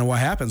 That's kind of what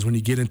happens when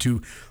you get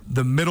into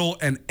the middle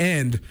and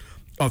end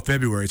of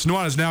February. It's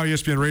Nuanez Now,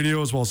 ESPN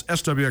Radio, as well as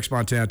SWX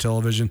Montana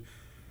Television.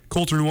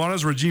 Colter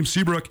Nuanez, Rajiem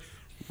Seabrook,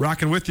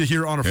 rocking with you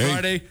here on a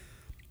Friday.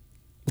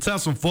 Let's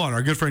have some fun.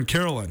 Our good friend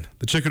Carolyn,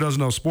 the chick who doesn't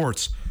know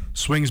sports,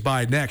 swings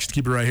by next.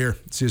 Keep it right here.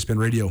 It's ESPN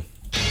Radio.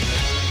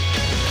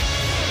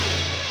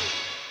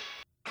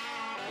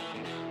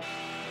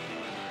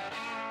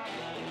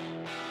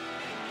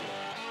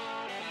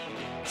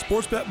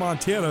 Sportsbet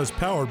Montana is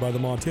powered by the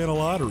Montana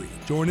Lottery.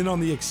 Join in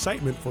on the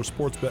excitement for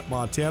Sportsbet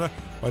Montana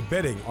by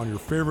betting on your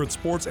favorite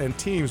sports and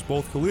teams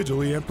both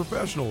collegially and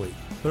professionally.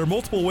 There are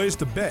multiple ways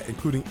to bet,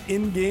 including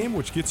in-game,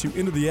 which gets you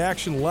into the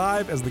action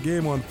live as the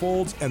game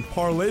unfolds, and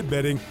parlay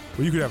betting,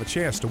 where you could have a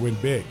chance to win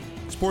big.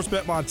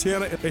 Sportsbet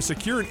Montana, a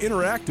secure and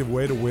interactive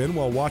way to win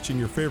while watching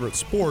your favorite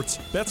sports.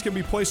 Bets can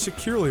be placed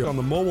securely on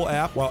the mobile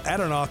app while at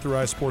an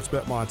authorized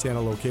Sportsbet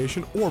Montana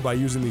location or by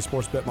using the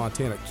Sportsbet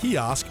Montana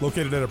kiosk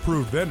located at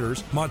approved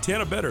vendors.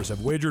 Montana bettors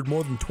have wagered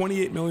more than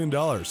 $28 million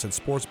since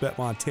Sportsbet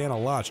Montana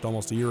launched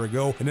almost a year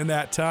ago, and in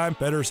that time,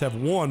 bettors have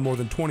won more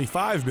than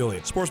 $25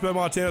 million. Sportsbet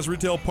Montana's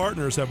retail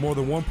partners have more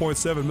than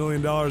 $1.7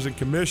 million in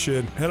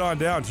commission. Head on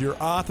down to your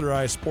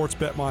authorized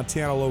Sportsbet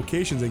Montana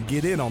locations and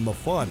get in on the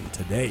fun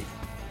today.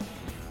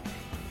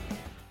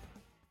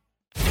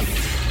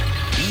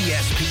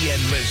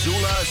 ESPN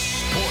Missoula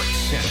Sports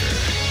Center.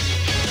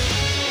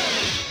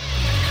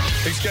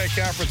 Big Sky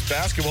Conference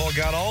basketball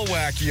got all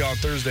wacky on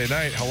Thursday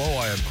night. Hello,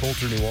 I am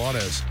Colter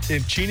Nuanez.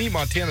 In Cheney,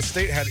 Montana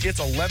State had its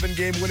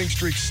 11-game winning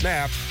streak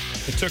snapped.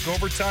 It took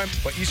overtime,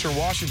 but Eastern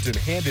Washington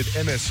handed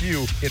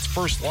MSU its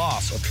first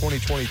loss of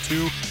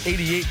 2022,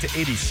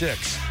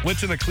 88-86.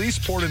 Linton Eccles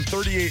poured in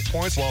 38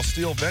 points while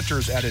Steel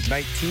Ventures added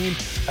 19.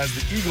 As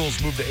the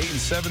Eagles moved to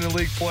 8-7 in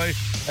league play,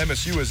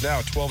 MSU is now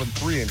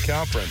 12-3 in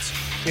conference.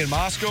 In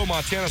Moscow,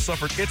 Montana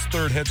suffered its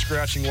third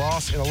head-scratching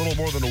loss in a little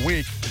more than a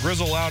week. The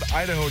Grizz allowed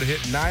Idaho to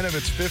hit 9 of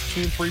its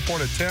 15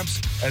 three-point attempts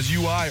as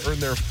UI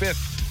earned their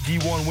 5th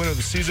D1 win of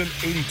the season,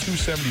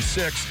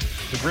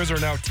 82-76. The Grizz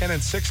are now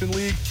 10-6 in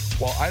league,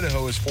 while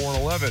Idaho is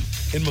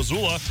 4-11. In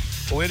Missoula,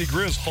 the Lady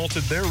Grizz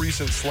halted their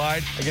recent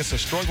slide against a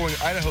struggling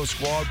Idaho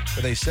squad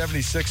with a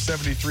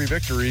 76-73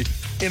 victory.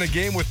 In a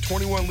game with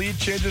 21 lead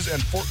changes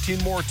and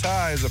 14 more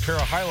ties, a pair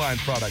of Highline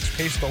products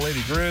paced the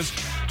Lady Grizz.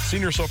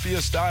 Senior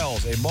Sophia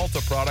Stiles, a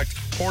Malta product,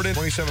 poured in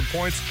 27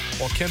 points,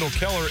 while Kendall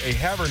Keller, a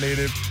Havre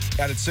native,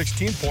 added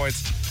 16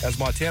 points as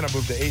Montana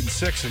moved to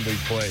 8-6 in league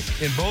play.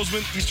 In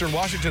Bozeman, Eastern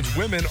Washington's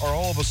women are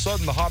all of a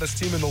sudden the hottest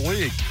team in the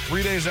league.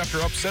 3 days after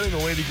upsetting the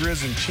Lady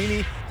Grizz in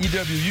Cheney,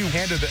 EWU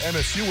handed the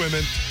MSU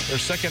women their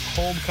second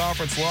home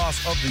conference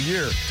loss of the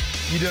year.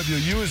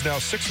 EWU is now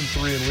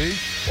 6-3 in league,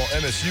 while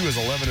MSU is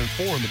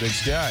 11-4 in the Big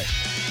Sky.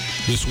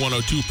 This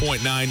 102.9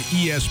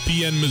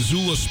 ESPN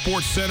Missoula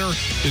Sports Center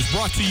is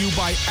brought to you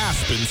by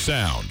Aspen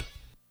Sound.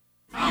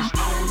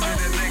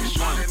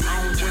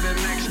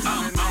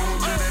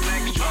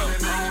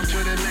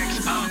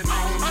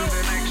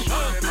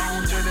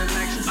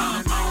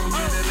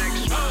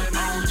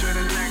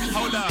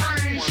 Hold up.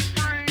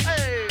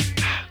 Hey.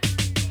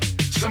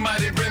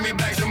 Somebody bring me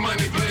back some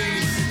money,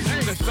 please.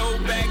 The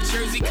throwback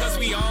jersey, cause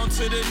we on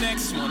to the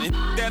next one. And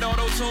that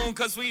auto-tune,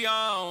 cause we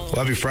on. Well,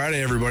 happy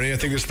Friday, everybody. I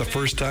think this is the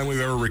first time we've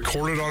ever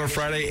recorded on a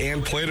Friday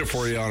and played it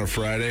for you on a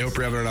Friday. Hope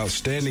you're having an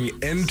outstanding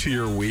end to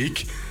your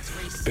week.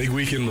 Big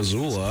week in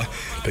Missoula.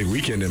 Big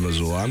weekend in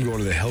Missoula. I'm going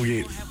to the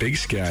Hellgate Big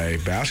Sky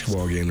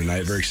basketball game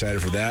tonight. Very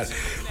excited for that.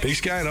 Big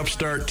Sky, an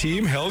upstart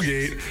team.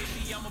 Hellgate,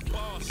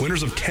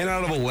 winners of 10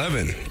 out of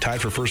 11.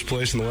 Tied for first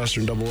place in the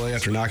Western AA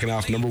after knocking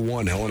off number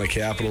 1 Helena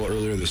Capital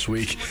earlier this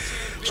week.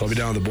 So I'll be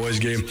down at the boys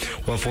game.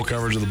 We'll have full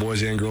coverage of the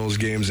boys and girls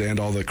games and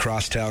all the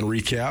crosstown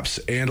recaps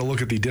and a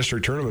look at the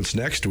district tournaments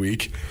next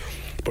week.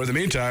 But in the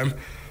meantime,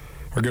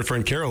 our good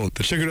friend Carolyn,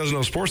 the chick who doesn't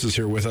know sports, is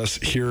here with us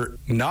here,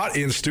 not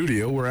in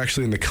studio. We're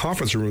actually in the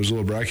conference room of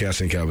Missoula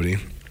Broadcasting Company.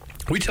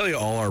 We tell you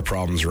all our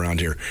problems around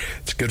here.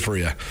 It's good for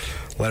you.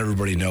 Let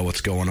everybody know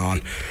what's going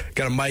on.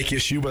 Got a mic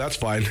issue, but that's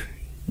fine.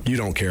 You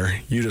don't care.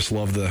 You just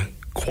love the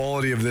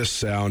quality of this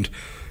sound.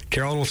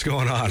 Carolyn, what's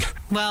going on?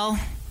 Well,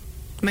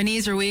 My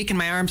knees are weak and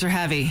my arms are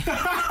heavy.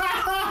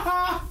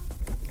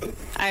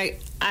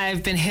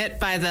 I've been hit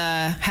by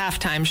the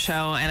halftime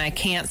show, and I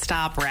can't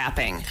stop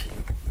rapping.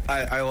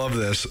 I love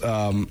this.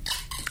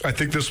 I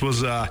think this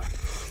was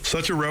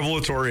such a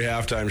revelatory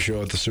halftime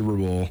show at the Super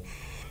Bowl.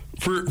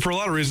 For a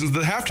lot of reasons.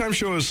 The halftime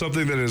show is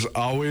something that is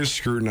always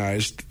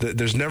scrutinized.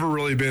 There's never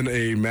really been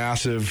a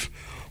massive,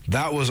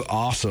 that was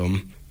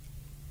awesome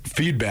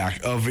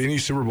feedback of any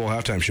Super Bowl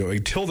halftime show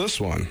until this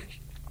one.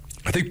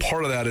 I think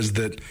part of that is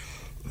that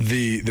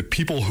the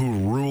people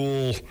who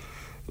rule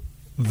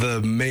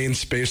the main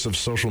space of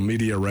social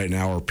media right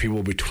now are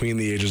people between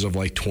the ages of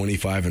like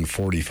 25 and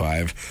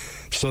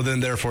 45. So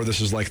then, therefore,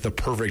 this is like the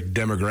perfect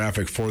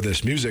demographic for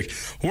this music.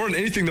 More than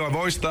anything, though, I've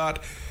always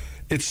thought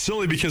it's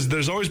silly because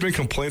there's always been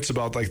complaints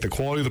about like the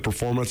quality of the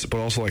performance, but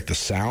also like the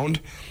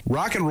sound.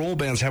 Rock and roll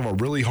bands have a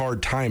really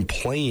hard time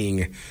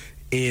playing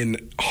in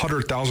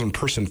 100,000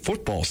 person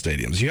football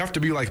stadiums. You have to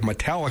be like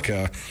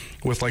Metallica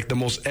with like the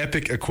most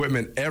epic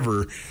equipment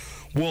ever.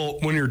 Well,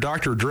 when you're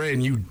Dr. Dre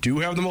and you do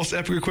have the most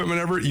epic equipment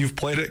ever, you've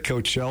played at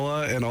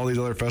Coachella and all these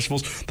other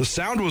festivals, the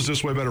sound was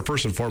just way better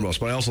first and foremost,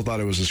 but I also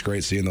thought it was just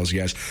great seeing those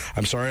guys.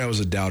 I'm sorry I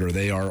was a doubter.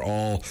 They are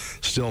all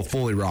still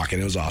fully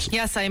rocking. It was awesome.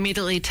 Yes, I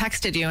immediately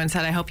texted you and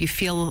said, I hope you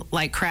feel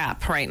like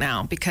crap right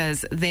now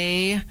because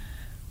they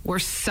were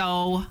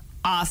so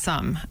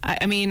awesome.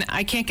 I mean,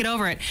 I can't get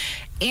over it.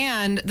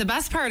 And the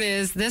best part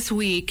is this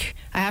week,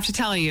 I have to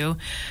tell you,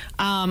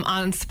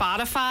 on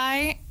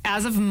Spotify,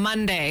 as of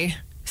Monday,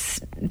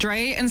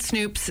 Dre and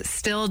Snoop's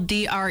Still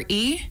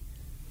DRE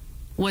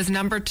was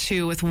number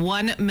 2 with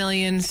 1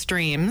 million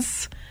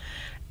streams.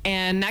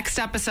 And next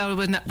episode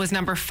was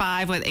number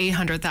 5 with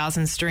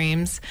 800,000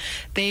 streams.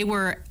 They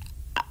were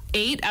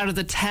 8 out of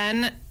the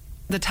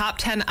top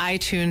 10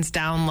 iTunes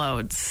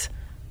downloads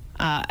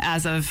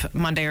as of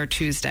Monday or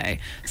Tuesday.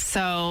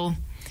 So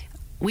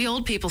we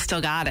old people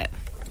still got it.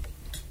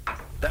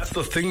 That's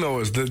the thing, though,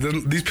 is that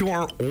these people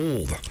aren't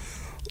old.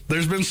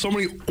 There's been so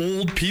many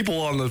old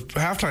people on the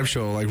halftime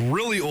show, like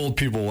really old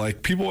people,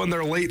 like people in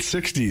their late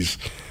 60s.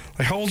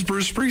 Like, how old's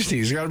Bruce Springsteen?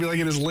 He's got to be like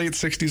in his late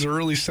 60s or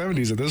early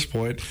 70s at this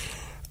point.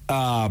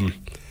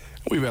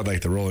 We've had like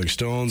the Rolling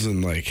Stones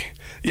and like,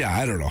 yeah,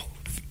 I don't know.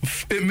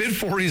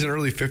 Mid-40s and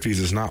early 50s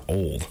is not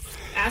old.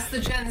 Ask the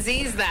Gen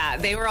Zs that.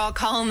 They were all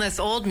calling this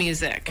old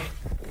music.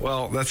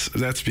 Well, that's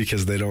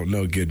because they don't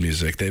know good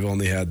music. They've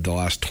only had the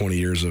last 20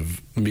 years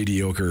of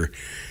mediocre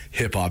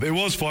hip-hop. It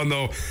was fun,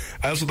 though.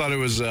 I also thought it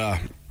was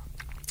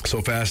so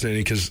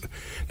fascinating because,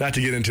 not to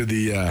get into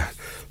the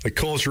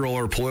cultural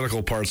or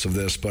political parts of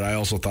this, but I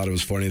also thought it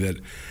was funny that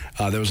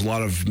there was a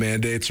lot of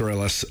mandates or at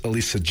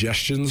least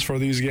suggestions for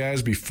these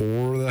guys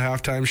before the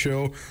halftime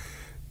show.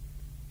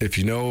 If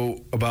you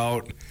know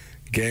about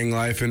gang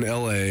life in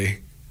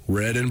L.A.,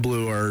 red and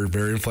blue are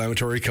very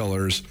inflammatory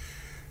colors.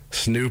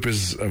 Snoop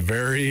is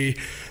very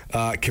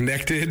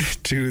connected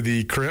to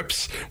the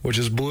Crips, which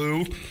is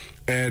blue.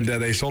 And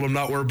they told him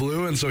not wear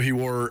blue, and so he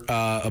wore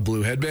a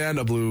blue headband,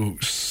 a blue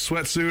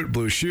sweatsuit,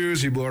 blue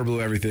shoes. He wore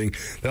blue everything.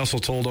 They also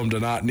told him to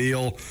not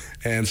kneel,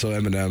 and so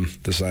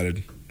Eminem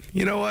decided,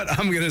 you know what,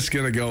 I'm just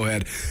going to go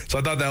ahead. So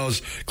I thought that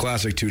was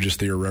classic, too, just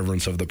the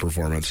irreverence of the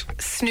performance.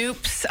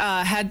 Snoop's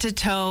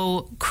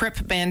head-to-toe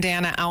Crip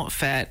bandana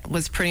outfit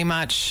was pretty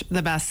much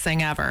the best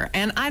thing ever.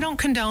 And I don't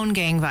condone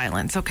gang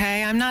violence,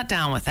 okay? I'm not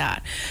down with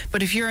that.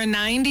 But if you're a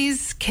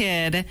 90s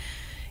kid,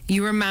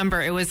 you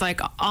remember it was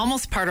like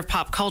almost part of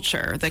pop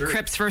culture, the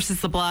Crips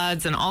versus the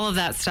Bloods and all of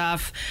that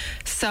stuff.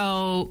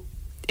 So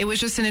it was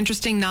just an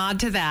interesting nod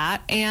to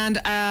that.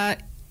 And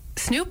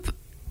Snoop,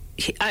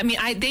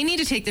 they need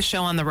to take the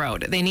show on the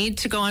road. They need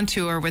to go on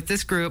tour with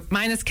this group,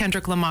 minus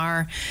Kendrick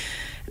Lamar.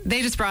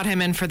 They just brought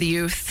him in for the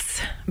youths.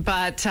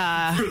 But for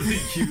the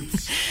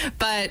youths.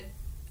 But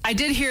I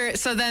did hear,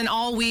 so then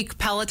all week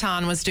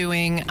Peloton was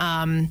doing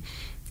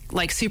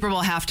like Super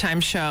Bowl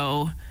halftime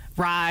show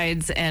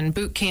rides and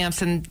boot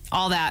camps and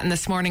all that. And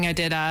this morning I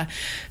did a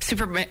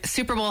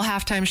Super Bowl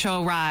halftime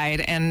show ride,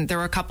 and there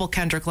were a couple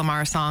Kendrick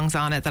Lamar songs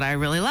on it that I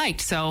really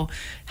liked. So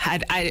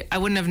I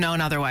wouldn't have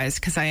known otherwise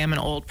because I am an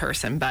old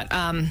person. But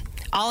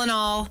all in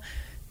all,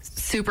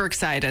 super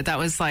excited. That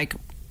was like,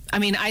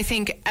 I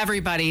think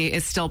everybody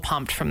is still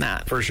pumped from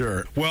that. For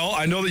sure. Well,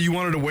 I know that you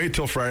wanted to wait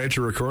till Friday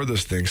to record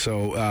this thing.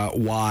 So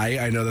why?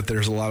 I know that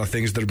there's a lot of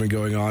things that have been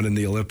going on in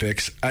the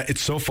Olympics.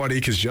 It's so funny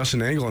because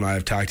Justin Angle and I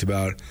have talked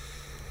about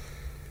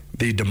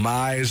the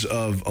demise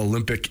of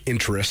Olympic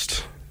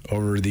interest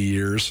over the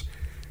years.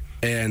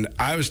 And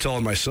I was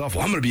telling myself,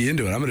 well, I'm going to be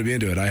into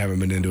it. I haven't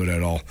been into it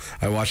at all.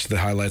 I watched the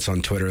highlights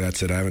on Twitter.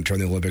 That's it. I haven't turned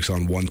the Olympics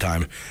on one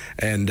time.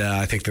 And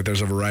I think that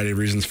there's a variety of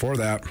reasons for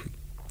that.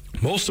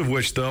 Most of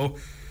which, though,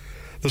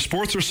 the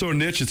sports are so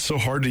niche, it's so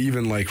hard to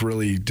even like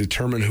really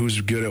determine who's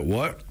good at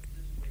what.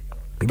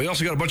 But you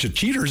also got a bunch of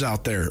cheaters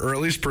out there, or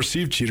at least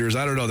perceived cheaters.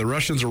 I don't know. The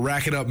Russians are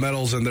racking up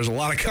medals, and there's a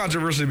lot of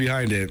controversy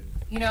behind it.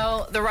 You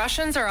know, the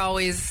Russians are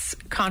always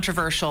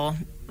controversial,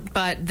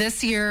 but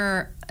this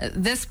year,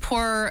 this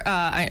poor,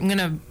 I'm going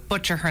to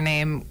butcher her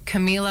name,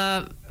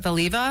 Kamila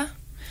Valieva,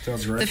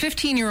 Sounds great. The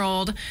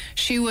 15-year-old,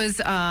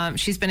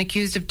 she's been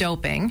accused of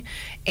doping,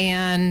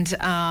 and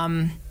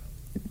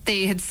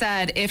they had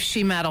said if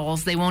she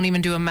medals, they won't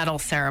even do a medal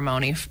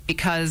ceremony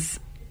because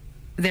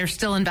they're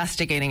still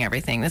investigating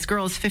everything. This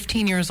girl is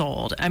 15 years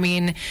old. I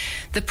mean,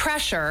 the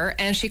pressure,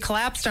 and she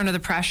collapsed under the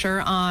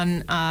pressure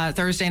on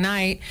Thursday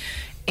night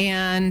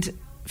and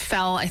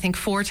fell, I think,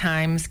 4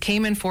 times,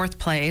 came in 4th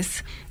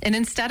place. And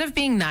instead of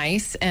being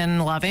nice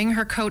and loving,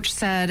 her coach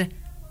said,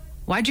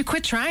 "Why'd you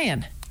quit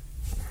trying?"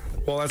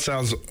 Well, that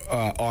sounds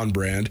on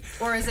brand.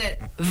 Or is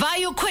it, "Why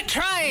you quit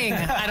trying?"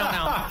 I don't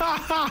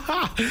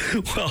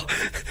know. Well,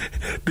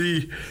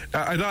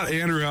 I thought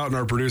Andrew Houghton,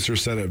 our producer,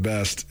 said it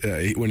best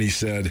when he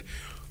said,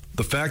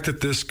 the fact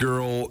that this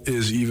girl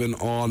is even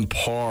on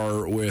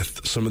par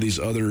with some of these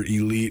other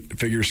elite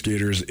figure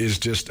skaters is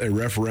just a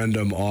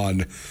referendum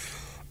on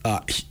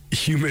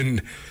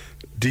human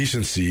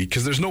decency,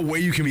 because there's no way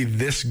you can be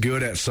this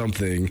good at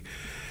something.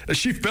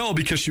 She fell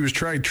because she was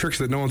trying tricks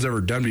that no one's ever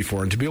done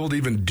before, and to be able to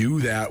even do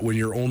that when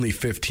you're only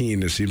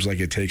 15, it seems like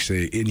it takes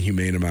an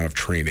inhumane amount of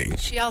training.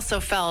 She also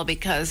fell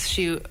because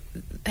she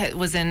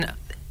was in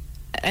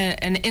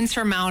an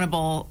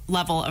insurmountable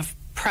level of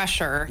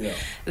pressure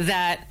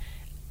that,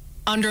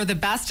 under the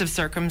best of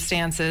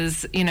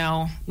circumstances,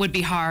 would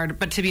be hard.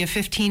 But to be a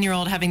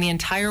 15-year-old, having the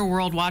entire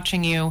world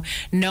watching you,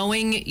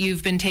 knowing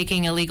you've been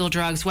taking illegal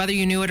drugs, whether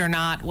you knew it or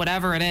not,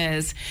 whatever it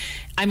is,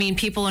 I mean,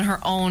 people in her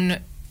own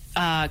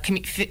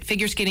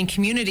figure skating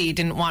community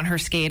didn't want her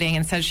skating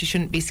and said she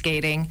shouldn't be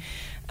skating.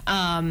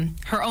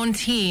 Her own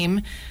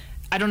team,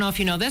 I don't know if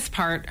you know this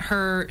part,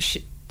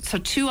 so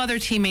 2 other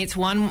teammates,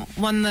 one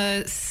won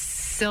the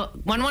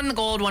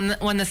gold, one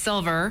won the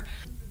silver.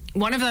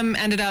 One of them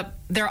ended up,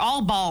 they're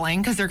all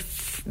bawling because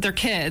they're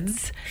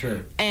kids.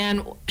 Sure.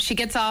 And she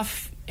gets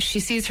off, she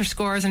sees her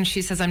scores, and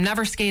she says, "I'm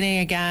never skating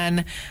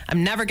again.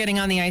 I'm never getting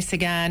on the ice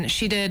again."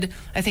 She did,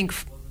 I think,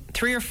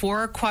 3 or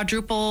 4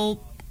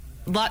 quadruple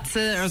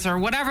lutzes or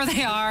whatever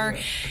they are.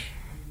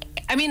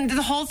 I mean,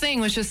 the whole thing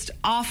was just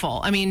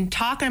awful. I mean,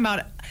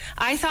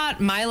 I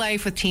thought my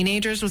life with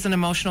teenagers was an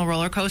emotional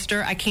roller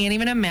coaster. I can't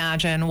even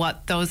imagine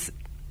what those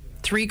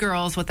 3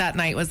 girls, what that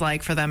night was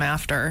like for them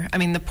after. I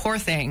mean, the poor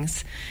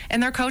things.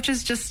 And their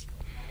coaches just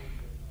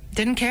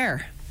didn't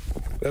care.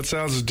 That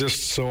sounds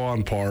just so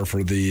on par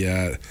for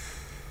the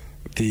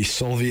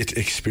Soviet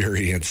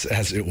experience,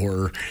 as it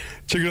were.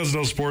 Chicken Doesn't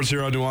Know Sports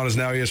here on Nuanez,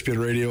 now ESPN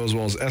Radio, as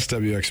well as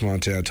SWX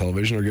Montana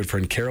Television. Our good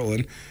friend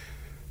Carolyn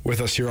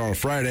with us here on a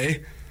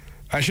Friday.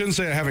 I shouldn't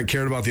say I haven't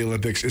cared about the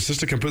Olympics. It's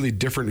just a completely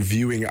different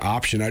viewing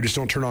option. I just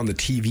don't turn on the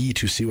TV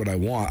to see what I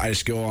want. I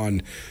just go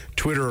on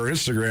Twitter or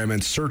Instagram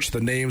and search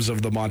the names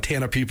of the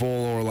Montana people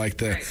or like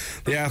the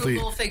athlete.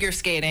 Google figure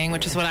skating,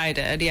 which is what I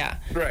did, yeah.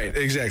 Right,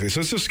 exactly. So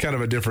it's just kind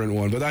of a different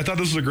one. But I thought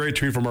this was a great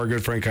tweet from our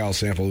good friend Kyle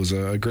Sample, who's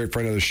a great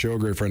friend of the show, a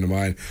great friend of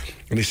mine.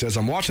 And he says,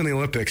 "I'm watching the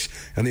Olympics,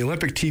 and the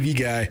Olympic TV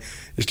guy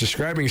is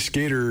describing a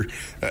skater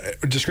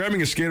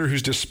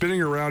who's just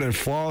spinning around and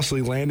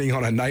flawlessly landing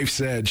on a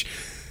knife's edge.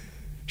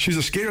 She's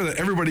a skater that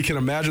everybody can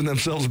imagine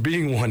themselves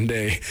being one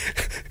day,"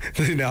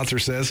 the announcer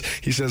says.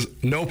 He says,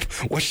 "Nope,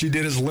 what she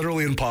did is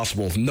literally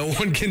impossible. No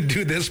one can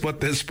do this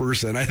but this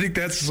person." I think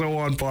that's so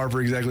on par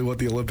for exactly what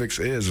the Olympics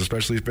is,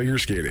 especially figure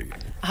skating.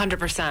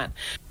 100%.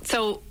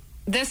 So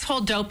this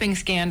whole doping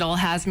scandal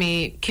has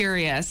me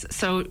curious.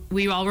 So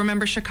we all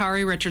remember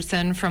Sha'Carri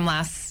Richardson from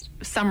last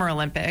Summer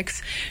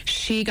Olympics.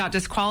 She got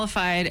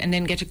disqualified and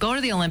didn't get to go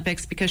to the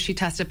Olympics because she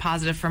tested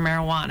positive for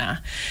marijuana.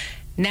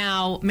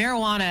 Now,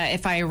 marijuana,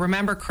 if I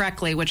remember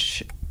correctly,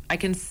 which I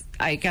guess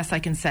I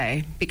can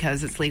say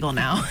because it's legal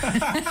now,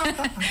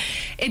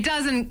 it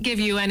doesn't give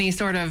you any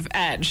sort of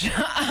edge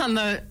on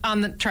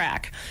the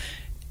track.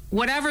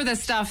 Whatever the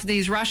stuff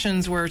these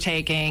Russians were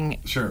taking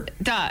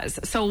does.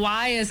 So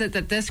why is it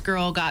that this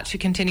girl got to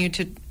continue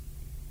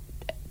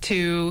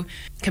to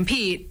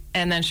compete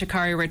and then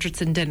Sha'Carri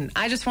Richardson didn't?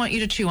 I just want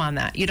you to chew on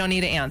that. You don't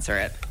need to answer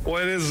it.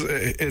 Well,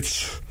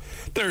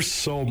 there's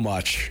so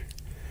much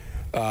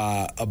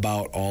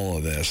about all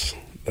of this.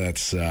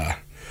 There's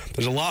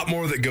a lot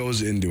more that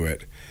goes into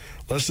it.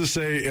 Let's just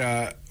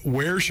say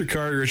where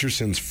Sha'Carri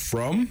Richardson's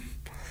from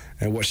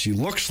and what she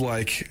looks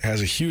like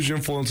has a huge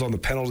influence on the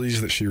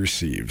penalties that she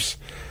receives.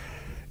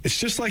 It's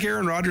just like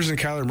Aaron Rodgers and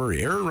Kyler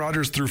Murray. Aaron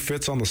Rodgers threw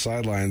fits on the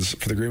sidelines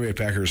for the Green Bay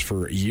Packers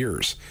for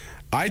years.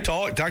 I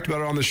talked about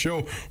it on the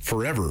show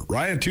forever.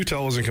 Ryan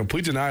Tutel was in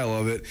complete denial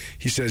of it.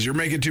 He says, "You're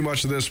making too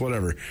much of this,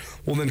 whatever."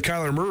 Well, then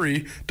Kyler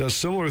Murray does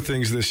similar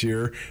things this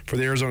year for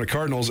the Arizona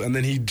Cardinals, and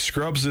then he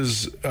scrubs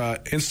his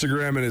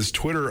Instagram and his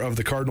Twitter of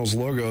the Cardinals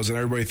logos, and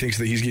everybody thinks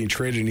that he's getting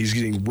traded and he's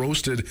getting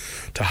roasted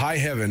to high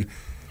heaven.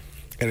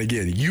 And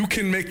again, you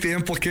can make the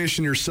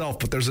implication yourself,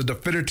 but there's a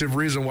definitive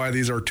reason why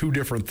these are 2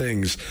 different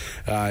things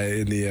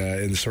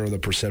in sort of the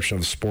perception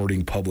of the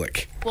sporting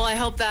public. Well, I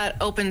hope that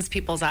opens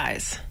people's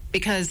eyes,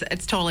 because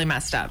it's totally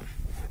messed up.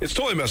 It's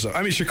totally messed up.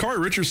 I mean, Sha'Carri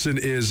Richardson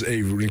is a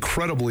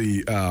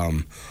incredibly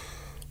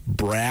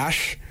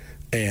brash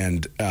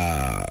and,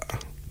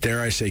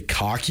 dare I say,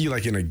 cocky,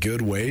 like in a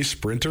good way,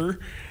 sprinter.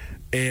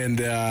 And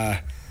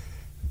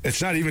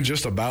it's not even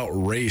just about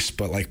race,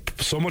 but like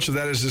so much of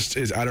that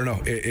is I don't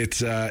know.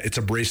 It's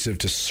abrasive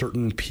to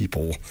certain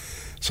people.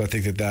 So I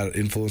think that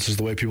influences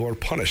the way people are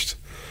punished.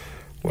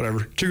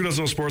 Whatever. Chico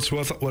doesn't know sports.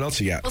 What else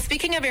you got? Well,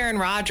 speaking of Aaron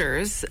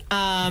Rodgers,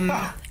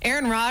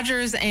 Aaron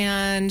Rodgers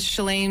and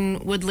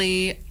Shailene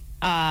Woodley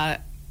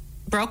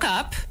broke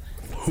up.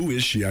 Who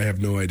is she? I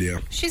have no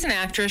idea. She's an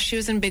actress. She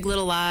was in Big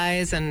Little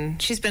Lies, and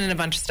she's been in a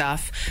bunch of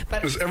stuff.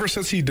 But ever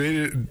since he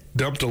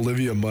dumped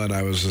Olivia Munn,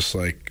 I was just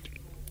like,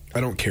 I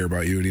don't care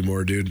about you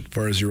anymore, dude. As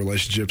far as your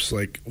relationships,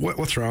 like,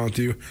 what's wrong with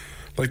you?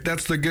 Like,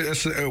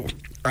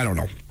 I don't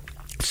know.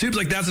 Seems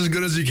like that's as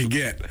good as you can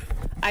get.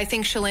 I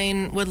think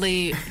Shailene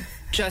Woodley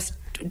just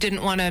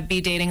didn't want to be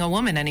dating a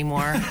woman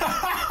anymore,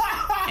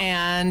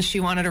 and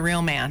she wanted a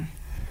real man.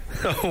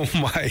 Oh,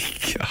 my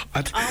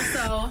God.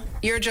 Also,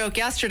 your joke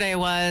yesterday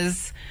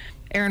was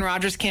Aaron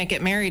Rodgers can't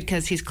get married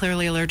because he's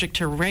clearly allergic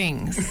to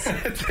rings.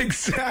 That's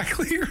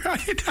exactly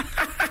right.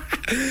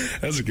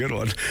 That's a good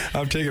one.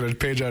 I'm taking a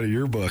page out of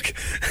your book.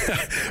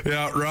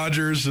 Yeah,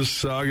 Rodgers, the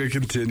saga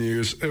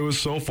continues. It was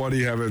so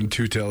funny having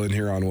Tutel in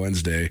here on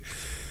Wednesday.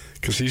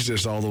 Because he's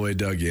just all the way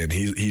dug in.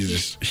 He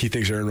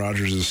thinks Aaron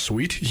Rodgers is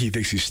sweet. He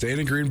thinks he's staying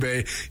in Green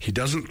Bay. He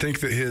doesn't think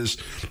that his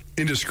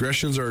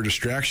indiscretions are a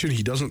distraction.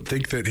 He doesn't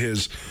think that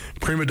his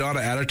prima donna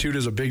attitude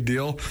is a big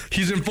deal.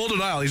 He's in full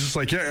denial. He's just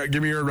like, yeah,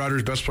 give me Aaron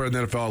Rodgers, best player in the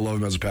NFL. I love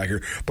him as a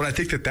Packer. But I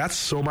think that that's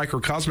so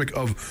microcosmic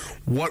of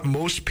what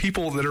most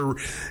people that are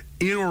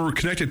in or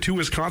connected to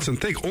Wisconsin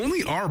think.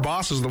 Only our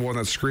boss is the one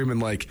that's screaming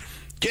like,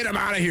 get him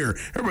out of here.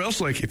 Everybody else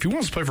is like, if he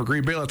wants to play for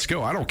Green Bay, let's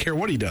go. I don't care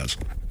what he does.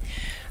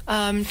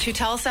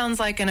 Tutel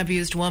sounds like an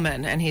abused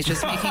woman, and he's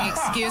just making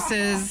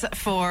excuses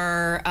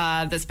for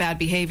this bad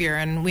behavior,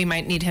 and we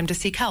might need him to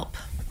seek help.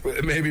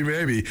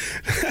 Maybe.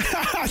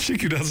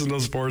 Chico doesn't know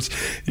sports.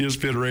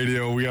 ESPN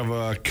Radio. We have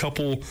a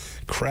couple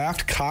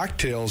craft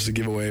cocktails to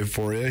give away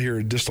for you here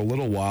in just a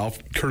little while,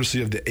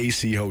 courtesy of the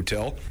AC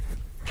Hotel.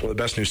 One of the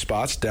best new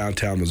spots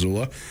downtown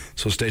Missoula.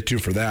 So stay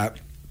tuned for that.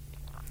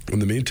 In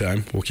the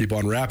meantime, we'll keep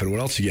on rapping. What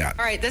else you got?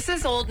 All right, this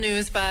is old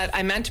news, but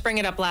I meant to bring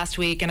it up last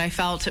week, and I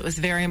felt it was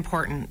very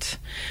important.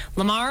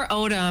 Lamar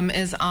Odom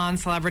is on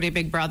Celebrity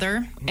Big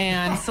Brother,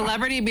 and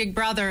Celebrity Big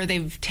Brother,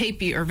 they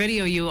tape you or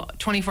video you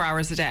 24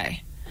 hours a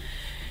day.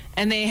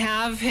 And they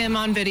have him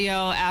on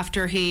video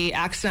after he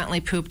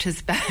accidentally pooped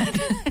his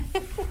bed.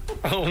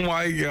 Oh,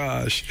 my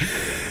gosh.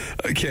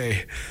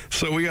 Okay,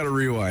 so we got to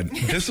rewind.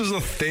 This is a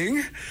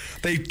thing?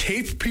 They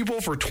tape people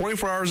for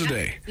 24 hours a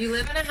day. You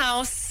live in a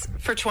house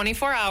for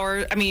 24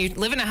 hours. I mean, you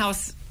live in a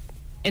house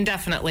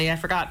indefinitely. I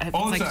forgot.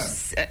 All the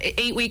time.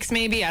 8 weeks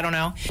maybe. I don't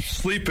know.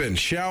 Sleeping,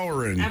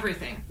 showering.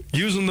 Everything.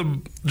 Using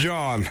the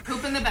John.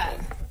 Poop in the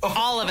bed.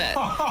 All of it.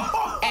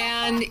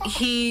 And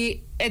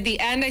at the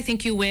end, I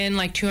think you win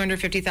like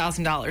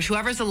 $250,000.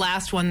 Whoever's the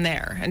last one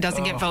there and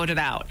doesn't get voted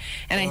out.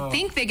 And I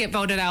think they get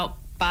voted out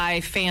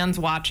by fans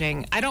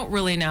watching. I don't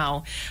really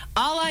know.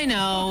 All I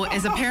know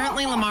is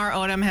apparently Lamar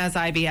Odom has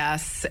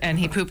IBS and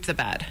he pooped the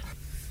bed.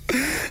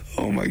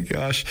 Oh my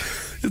gosh.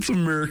 It's a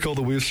miracle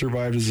that we've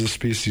survived as a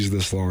species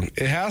this long.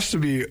 It has to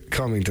be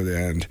coming to the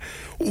end.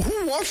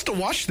 Who wants to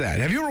watch that?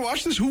 Have you ever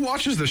watched this? Who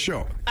watches the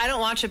show? I don't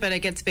watch it, but it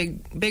gets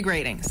big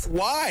ratings.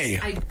 Why?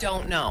 I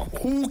don't know.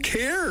 Who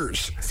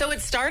cares? So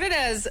it started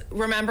as,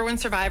 remember when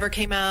Survivor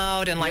came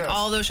out and like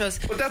all those shows?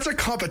 But that's a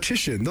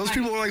competition. Those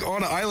people are like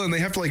on an island. They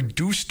have to like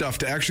do stuff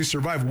to actually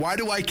survive. Why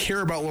do I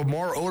care about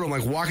Lamar Odom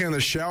like walking in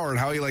the shower and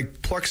how he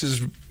like plucks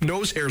his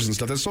nose hairs and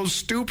stuff? That's so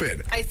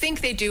stupid. I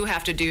think they do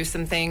have to do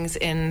some things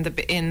in the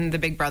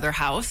Big Brother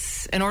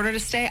house in order to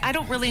stay. I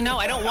don't really know.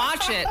 I don't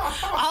watch it.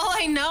 All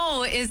I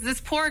know is this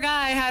poor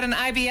guy had an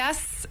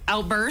IBS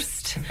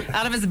outburst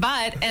out of his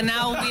butt, and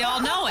now we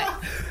all know it.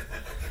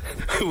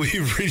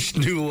 We've reached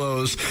new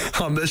lows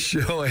on this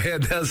show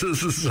and as a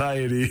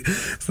society.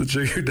 It's the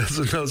chick who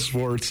doesn't know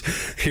sports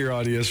here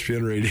on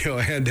ESPN Radio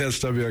and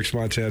SWX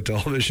Montana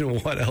Television.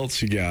 What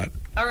else you got?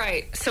 All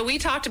right. So we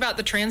talked about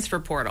the transfer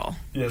portal.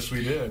 Yes,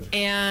 we did.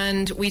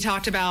 And we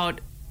talked about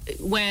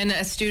when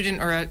a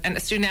student or a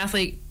student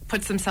athlete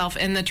puts himself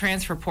in the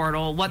transfer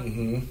portal,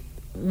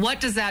 what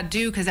does that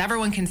do? Because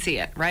everyone can see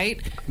it,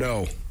 right?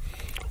 No.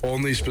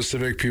 Only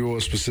specific people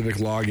with specific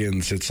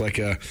logins. It's like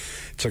a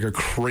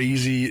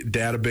crazy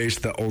database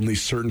that only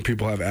certain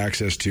people have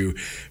access to.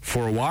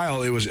 For a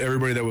while, it was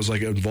everybody that was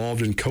like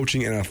involved in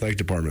coaching and athletic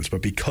departments.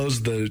 But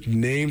because the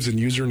names and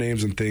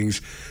usernames and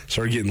things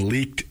started getting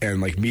leaked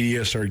and like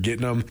media started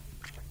getting them,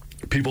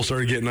 people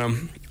started getting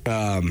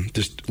them,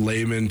 just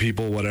layman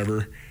people,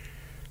 whatever.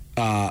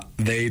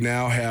 They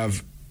now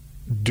have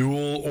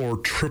dual or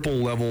triple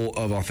level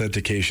of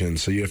authentication.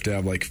 So you have to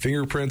have like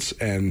fingerprints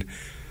and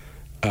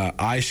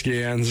eye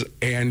scans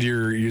and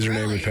your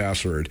username and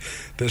password.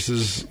 This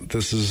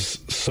is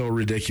so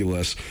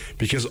ridiculous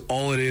because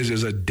all it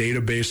is a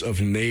database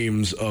of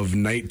names of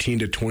 19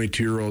 to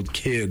 22-year-old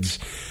kids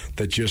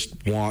that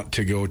just want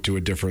to go to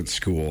a different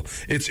school.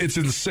 It's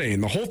insane.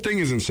 The whole thing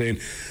is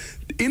insane.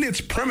 In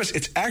its premise,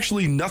 it's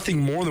actually nothing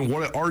more than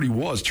what it already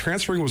was.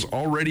 Transferring was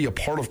already a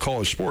part of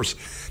college sports.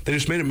 They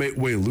just made it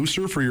way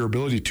looser for your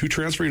ability to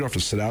transfer. You don't have to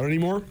sit out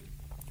anymore.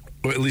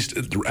 at least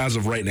as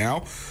of right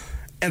now.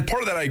 And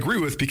part of that I agree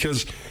with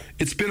because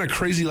it's been a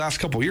crazy last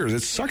couple of years.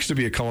 It sucks to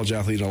be a college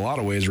athlete in a lot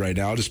of ways right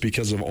now just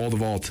because of all the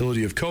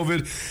volatility of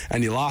COVID,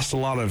 and you lost a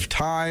lot of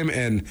time.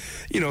 And,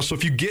 so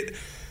if you get,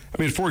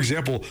 for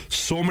example,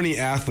 so many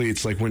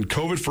athletes, like when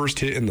COVID first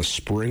hit in the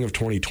spring of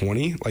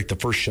 2020, like the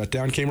first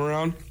shutdown came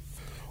around,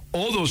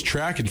 all those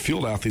track and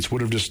field athletes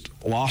would have just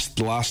lost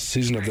the last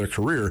season of their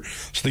career.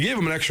 So they gave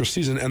them an extra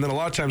season, and then a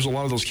lot of times a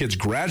lot of those kids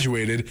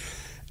graduated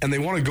and they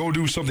want to go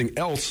do something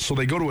else, so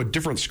they go to a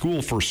different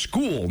school for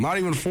school, not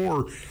even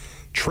for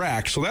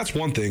track. So that's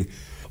one thing.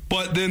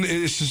 But then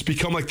it's just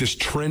become like this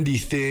trendy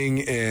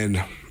thing, and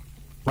I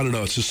don't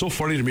know. It's just so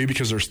funny to me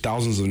because there's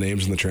thousands of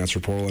names in the transfer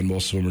portal, and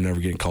most of them are never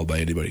getting called by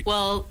anybody.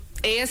 Well,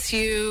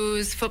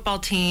 ASU's football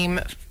team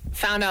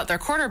found out their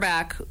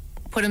quarterback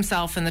put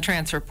himself in the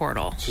transfer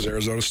portal. This is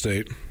Arizona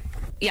State.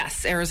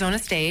 Yes, Arizona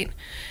State.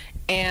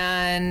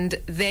 And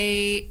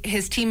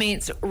his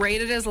teammates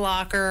raided his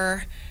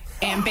locker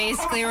and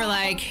basically were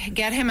like,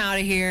 get him out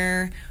of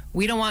here.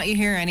 We don't want you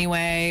here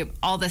anyway,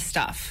 all this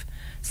stuff.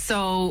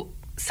 So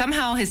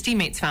somehow his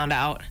teammates found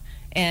out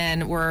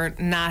and were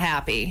not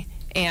happy.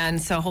 And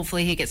so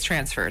hopefully he gets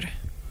transferred.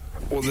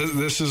 Well,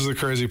 this is the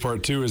crazy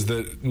part, too, is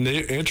that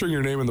entering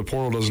your name in the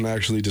portal doesn't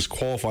actually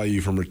disqualify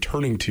you from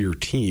returning to your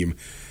team.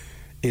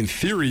 In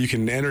theory, you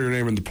can enter your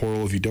name in the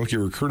portal. If you don't get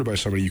recruited by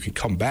somebody, you can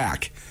come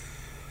back.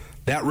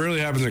 That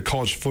rarely happens in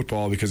college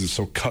football because it's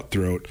so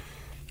cutthroat.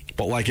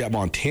 But like at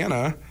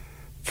Montana,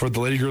 for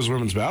the Lady Girls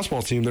women's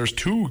basketball team, there's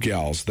two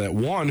gals. That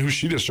one, who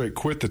she just straight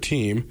quit the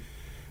team,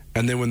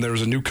 and then when there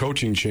was a new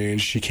coaching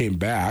change, she came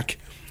back,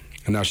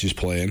 and now she's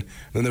playing.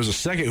 And then there was a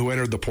second who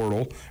entered the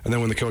portal, and then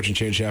when the coaching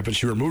change happened,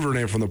 she removed her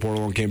name from the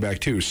portal and came back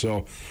too.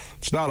 So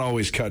it's not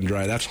always cut and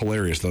dry. That's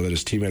hilarious, though, that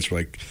his teammates were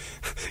like,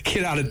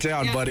 get out of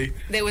town, buddy.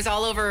 It was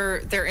all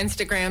over their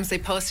Instagrams. They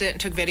posted it and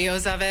took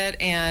videos of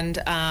it. And,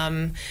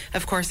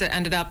 of course, it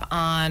ended up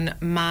on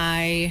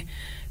my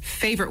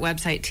favorite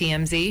website,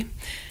 TMZ.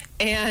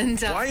 And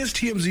why is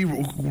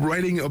TMZ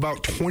writing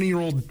about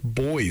 20-year-old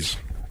boys?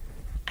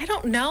 I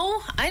don't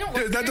know.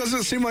 That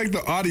doesn't seem like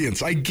the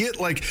audience. I think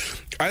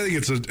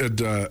it's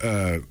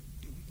a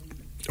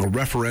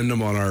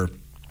referendum on our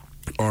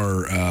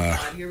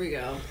here we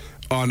go.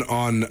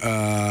 On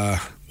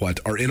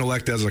our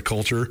intellect as a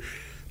culture,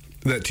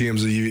 that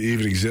TMZ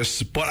even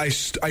exists. But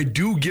I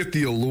do get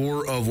the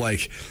allure of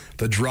like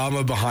the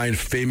drama behind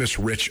famous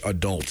rich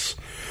adults.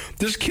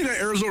 This kid at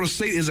Arizona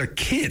State is a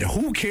kid.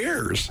 Who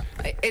cares?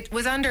 It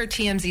was under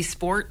TMZ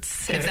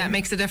Sports, if that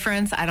makes a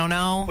difference. I don't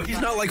know. But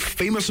he's not like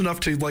famous enough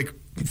to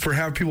for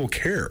have people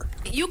care.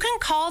 You can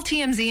call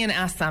TMZ and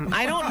ask them.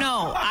 I don't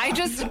know. I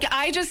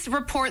just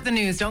report the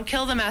news. Don't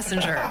kill the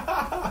messenger.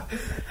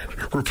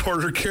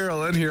 Reporter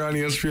Carolyn here on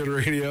ESPN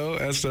Radio,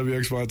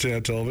 SWX Montana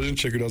Television.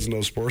 Chick who doesn't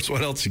know sports.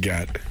 What else you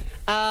got?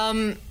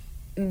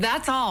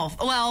 That's all.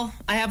 Well,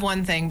 I have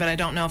one thing, but I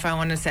don't know if I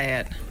want to say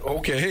it.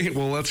 Okay,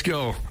 well, let's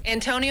go.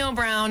 Antonio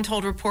Brown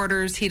told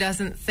reporters he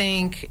doesn't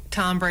think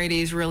Tom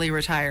Brady's really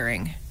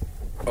retiring.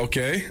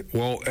 Okay,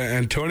 well,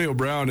 Antonio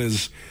Brown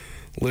is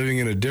living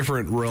in a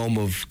different realm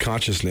of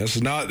consciousness.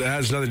 That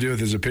has nothing to do with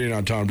his opinion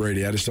on Tom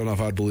Brady. I just don't know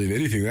if I'd believe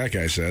anything that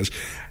guy says.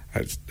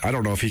 I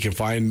don't know if he can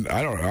find.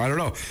 I don't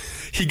know.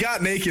 He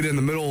got naked in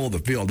the middle of the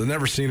field. I've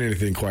never seen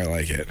anything quite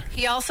like it.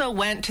 He also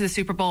went to the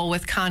Super Bowl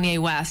with Kanye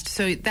West,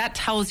 so that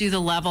tells you the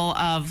level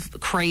of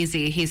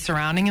crazy he's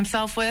surrounding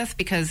himself with.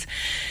 Because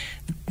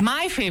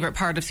my favorite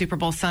part of Super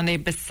Bowl Sunday,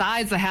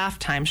 besides the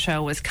halftime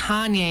show, was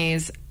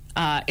Kanye's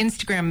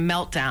Instagram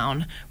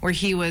meltdown, where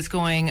he was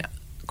going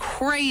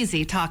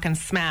crazy talking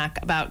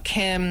smack about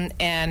Kim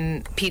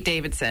and Pete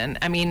Davidson.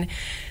 I mean,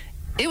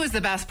 it was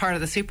the best part of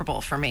the Super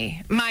Bowl for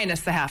me,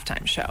 minus the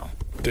halftime show.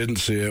 Didn't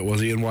see it.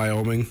 Was he in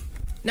Wyoming?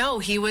 No,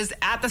 he was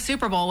at the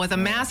Super Bowl with a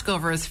mask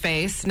over his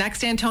face next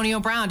to Antonio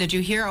Brown. Did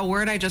you hear a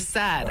word I just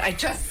said? I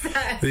just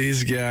said.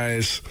 These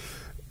guys.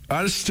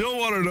 I still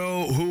want to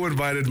know who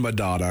invited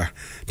Madonna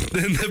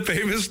in the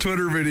famous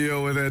Twitter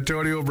video with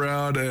Antonio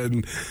Brown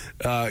and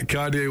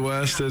Kanye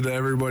West and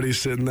everybody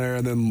sitting there,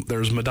 and then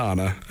there's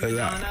Madonna.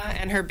 Madonna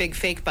and her big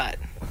fake butt.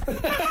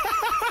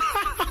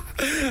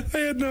 I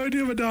had no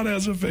idea Madonna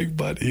has a fake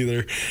butt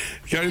either.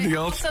 Got anything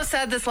else? I also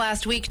said this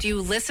last week. Do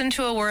you listen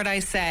to a word I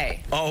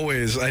say?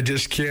 Always. I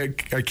just can't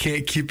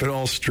keep it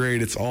all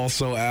straight. It's all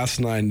so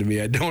asinine to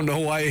me. I don't know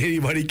why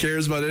anybody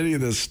cares about any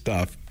of this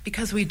stuff.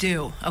 Because we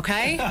do,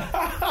 okay?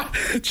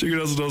 Chicken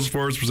Doesn't Know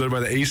Sports, presented by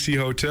the AC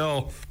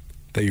Hotel.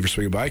 Thank you for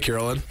swinging by,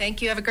 Carolyn.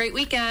 Thank you. Have a great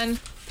weekend.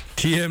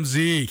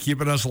 TMZ,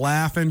 keeping us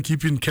laughing,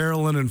 keeping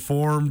Carolyn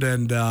informed,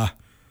 and,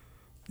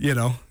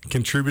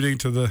 contributing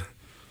to the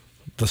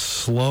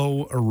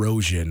slow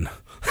erosion.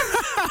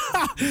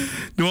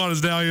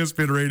 Nuanez now,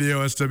 ESPN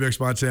Radio, SWX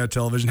Montana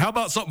Television. How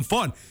about something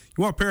fun?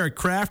 You want a pair of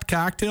craft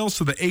cocktails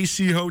to the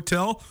AC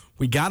Hotel?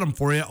 We got them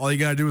for you. All you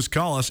got to do is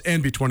call us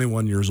and be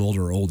 21 years old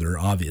or older,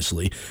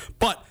 obviously.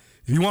 But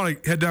if you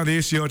want to head down to the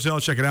AC Hotel,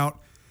 check it out.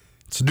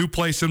 It's a new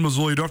place in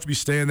Missoula. You don't have to be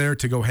staying there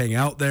to go hang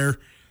out there.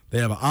 They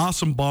have an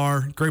awesome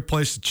bar, great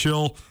place to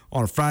chill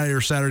on a Friday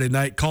or Saturday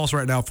night. Call us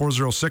right now,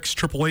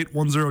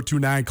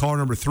 406-888-1029. Caller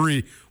number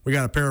 3. We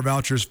got a pair of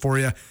vouchers for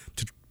you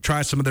to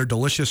try some of their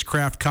delicious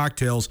craft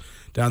cocktails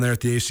down there at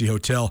the AC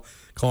Hotel.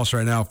 Call us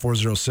right now,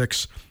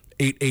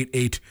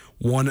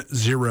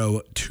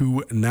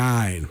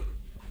 406-888-1029.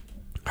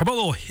 How about a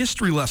little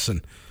history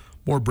lesson?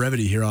 More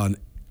brevity here on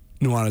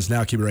Nuanez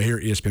Now. Keep it right here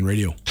at ESPN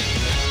Radio.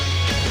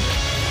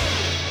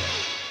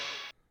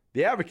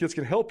 The Advocates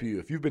can help you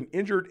if you've been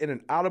injured in an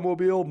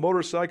automobile,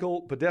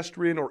 motorcycle,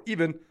 pedestrian, or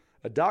even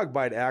a dog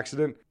bite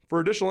accident. For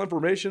additional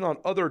information on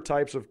other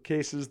types of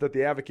cases that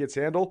the Advocates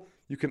handle,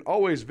 you can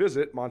always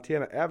visit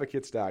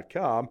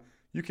MontanaAdvocates.com.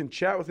 You can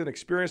chat with an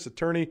experienced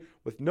attorney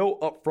with no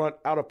upfront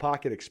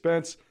out-of-pocket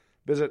expense.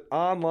 Visit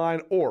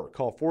online or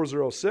call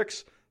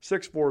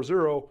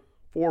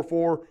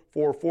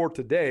 406-640-4444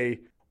 today,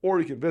 or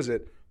you can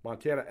visit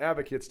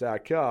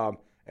MontanaAdvocates.com.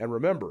 And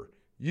remember,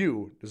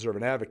 you deserve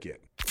an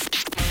advocate.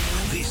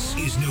 This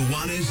is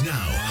Nuanez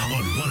Now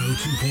on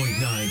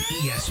 102.9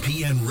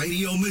 ESPN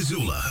Radio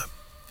Missoula.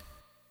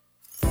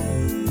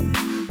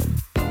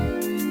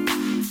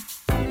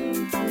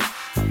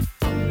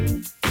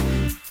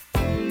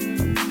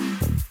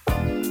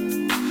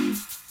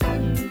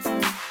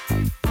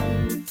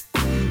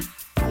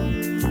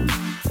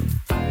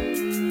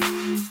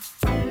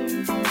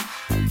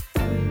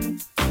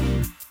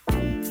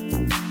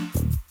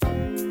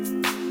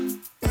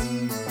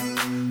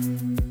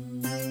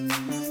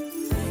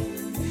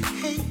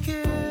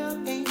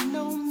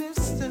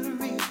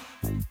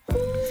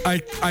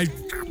 I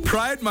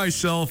pride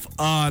myself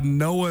on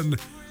knowing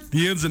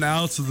the ins and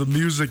outs of the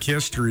music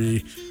history.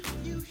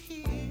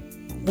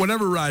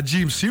 Whenever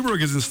Rajiem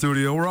Seabrook is in the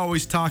studio, we're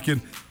always talking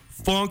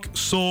funk,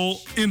 soul,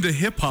 into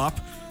hip-hop,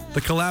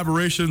 the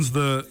collaborations,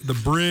 the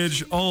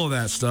bridge, all of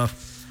that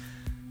stuff.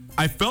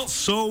 I felt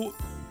so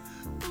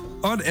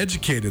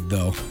uneducated,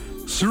 though.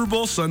 Super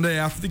Bowl Sunday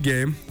after the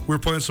game, we were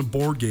playing some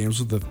board games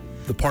with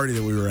the party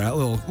that we were at,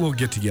 little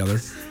get-together,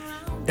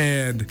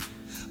 and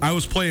I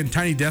was playing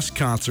Tiny Desk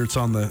concerts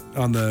on the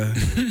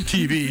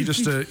TV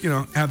just to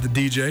have the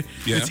DJ.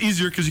 Yeah. It's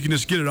easier because you can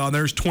just get it on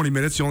there. It's 20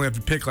 minutes. You only have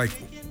to pick like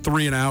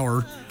 3 an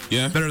hour.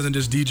 Yeah. Better than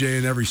just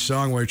DJing every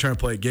song while you're trying to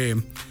play a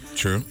game.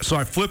 True. So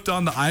I flipped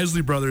on the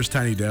Isley Brothers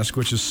Tiny Desk,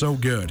 which is so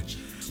good.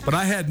 But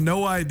I had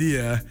no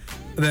idea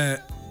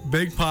that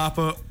Big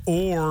Papa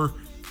or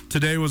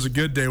Today Was a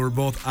Good Day were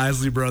both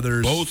Isley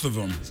Brothers. Both of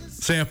them.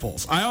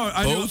 Samples.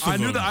 I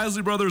knew the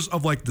Isley Brothers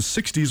of like the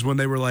 60s when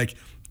they were like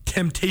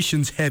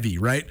Temptations heavy,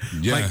 right?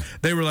 Yeah. Like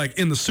they were like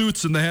in the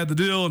suits and they had the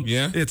deal.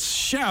 And it's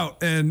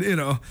Shout and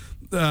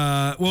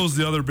what was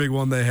the other big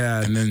one they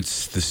had? And then the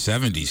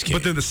 70s came.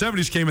 But then the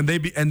 70s came and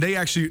they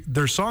actually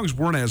their songs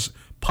weren't as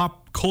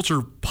pop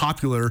culture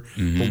popular,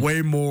 but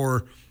way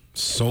more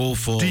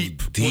soulful,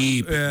 deep,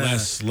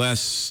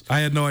 less. I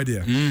had no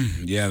idea.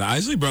 Yeah, the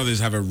Isley Brothers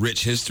have a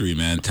rich history,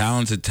 man.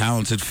 Talented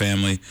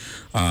family.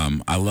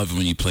 I love it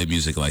when you play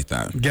music like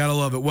that. Gotta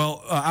love it.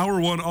 Well, hour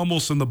one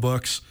almost in the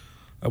books.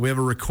 We have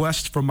a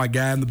request from my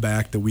guy in the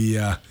back that we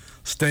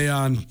stay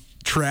on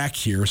track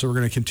here, so we're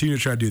going to continue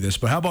to try to do this.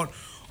 But how about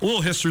a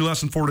little history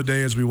lesson for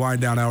today as we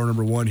wind down hour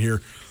number 1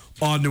 here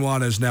on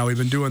Nuanez Now. We've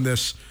been doing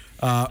this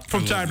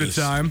from time to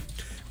time.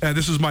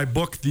 This is my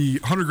book, The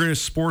 100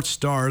 Greatest Sports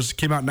Stars. It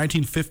came out in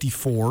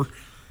 1954.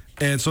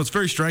 And so it's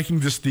very striking,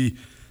 just the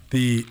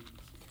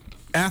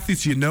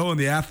athletes you know and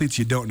the athletes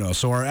you don't know.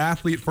 So our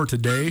athlete for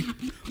today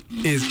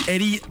is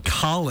Eddie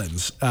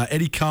Collins.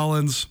 Eddie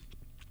Collins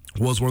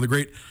was one of the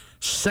great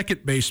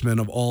second baseman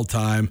of all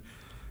time.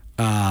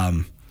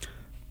 And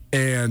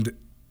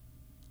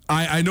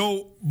I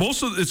know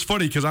most of it's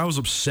funny because I was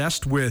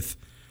obsessed with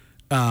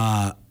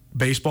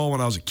baseball when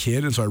I was a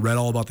kid, and so I read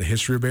all about the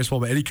history of baseball.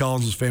 But Eddie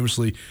Collins was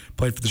famously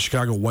played for the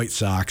Chicago White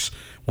Sox,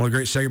 one of the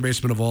great second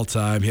basemen of all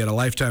time. He had a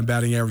lifetime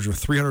batting average of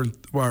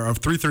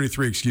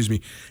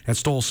 333, and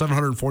stole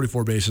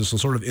 744 bases, so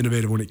sort of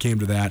innovative when it came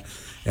to that.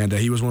 And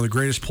he was one of the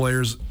greatest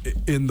players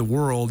in the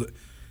world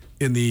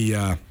in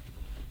the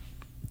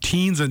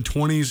teens and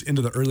 20s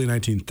into the early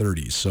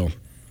 1930s. So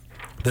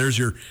there's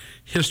your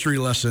history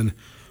lesson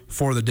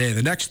for the day.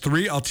 The next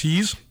 3 I'll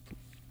tease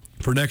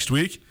for next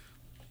week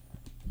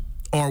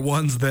are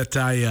ones that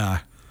I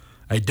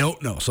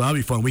don't know. So that'll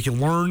be fun. We can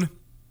learn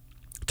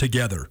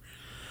together.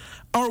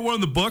 Hour 1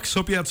 in the books.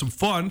 Hope you had some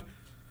fun,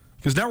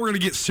 because now we're going to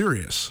get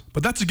serious.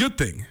 But that's a good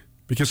thing,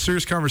 because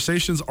serious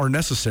conversations are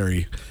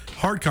necessary.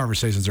 Hard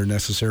conversations are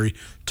necessary.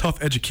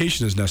 Tough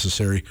education is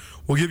necessary.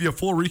 We'll give you a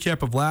full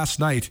recap of last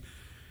night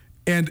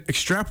and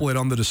extrapolate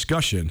on the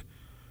discussion.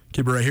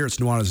 Keep it right here. It's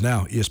Nuanez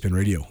Now, ESPN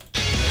Radio.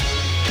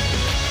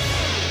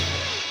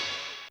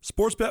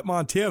 Sportsbet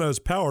Montana is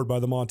powered by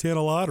the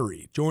Montana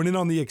Lottery. Join in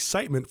on the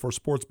excitement for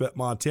Sportsbet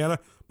Montana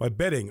by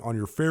betting on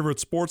your favorite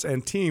sports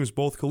and teams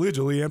both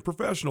collegially and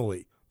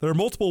professionally. There are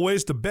multiple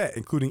ways to bet,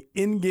 including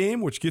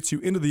in-game, which gets you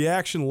into the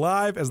action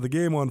live as the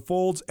game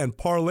unfolds, and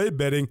parlay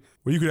betting,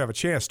 where you could have a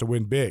chance to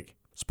win big.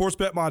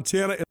 Sportsbet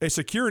Montana is a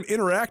secure and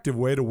interactive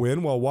way to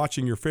win while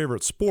watching your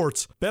favorite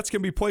sports. Bets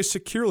can be placed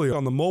securely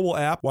on the mobile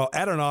app while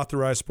at an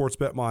authorized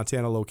Sportsbet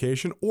Montana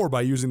location or by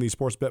using the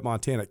Sportsbet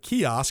Montana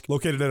kiosk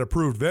located at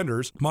approved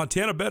vendors.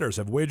 Montana bettors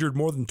have wagered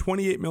more than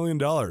 $28 million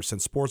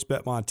since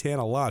Sportsbet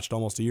Montana launched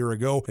almost a year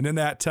ago, and in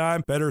that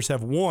time, bettors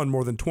have won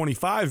more than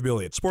 $25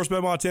 million.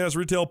 Sportsbet Montana's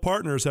retail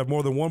partners have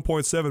more than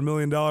 $1.7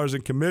 million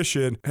in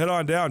commission. Head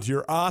on down to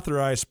your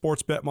authorized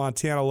Sportsbet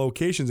Montana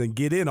locations and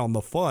get in on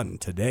the fun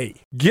today.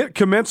 Get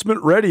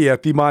commencement ready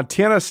at the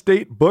Montana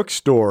State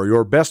Bookstore,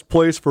 your best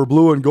place for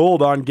blue and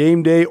gold on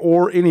game day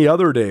or any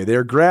other day.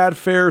 Their grad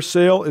fair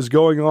sale is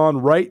going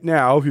on right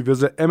now if you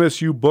visit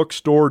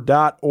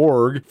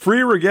msubookstore.org.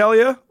 Free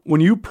regalia when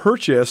you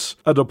purchase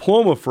a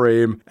diploma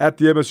frame at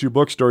the MSU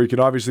Bookstore. You can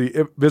obviously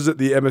visit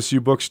the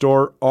MSU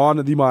Bookstore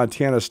on the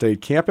Montana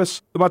State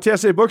campus. The Montana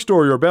State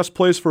Bookstore, your best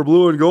place for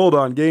blue and gold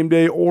on game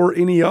day or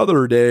any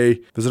other day.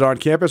 Visit on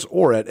campus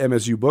or at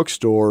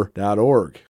msubookstore.org.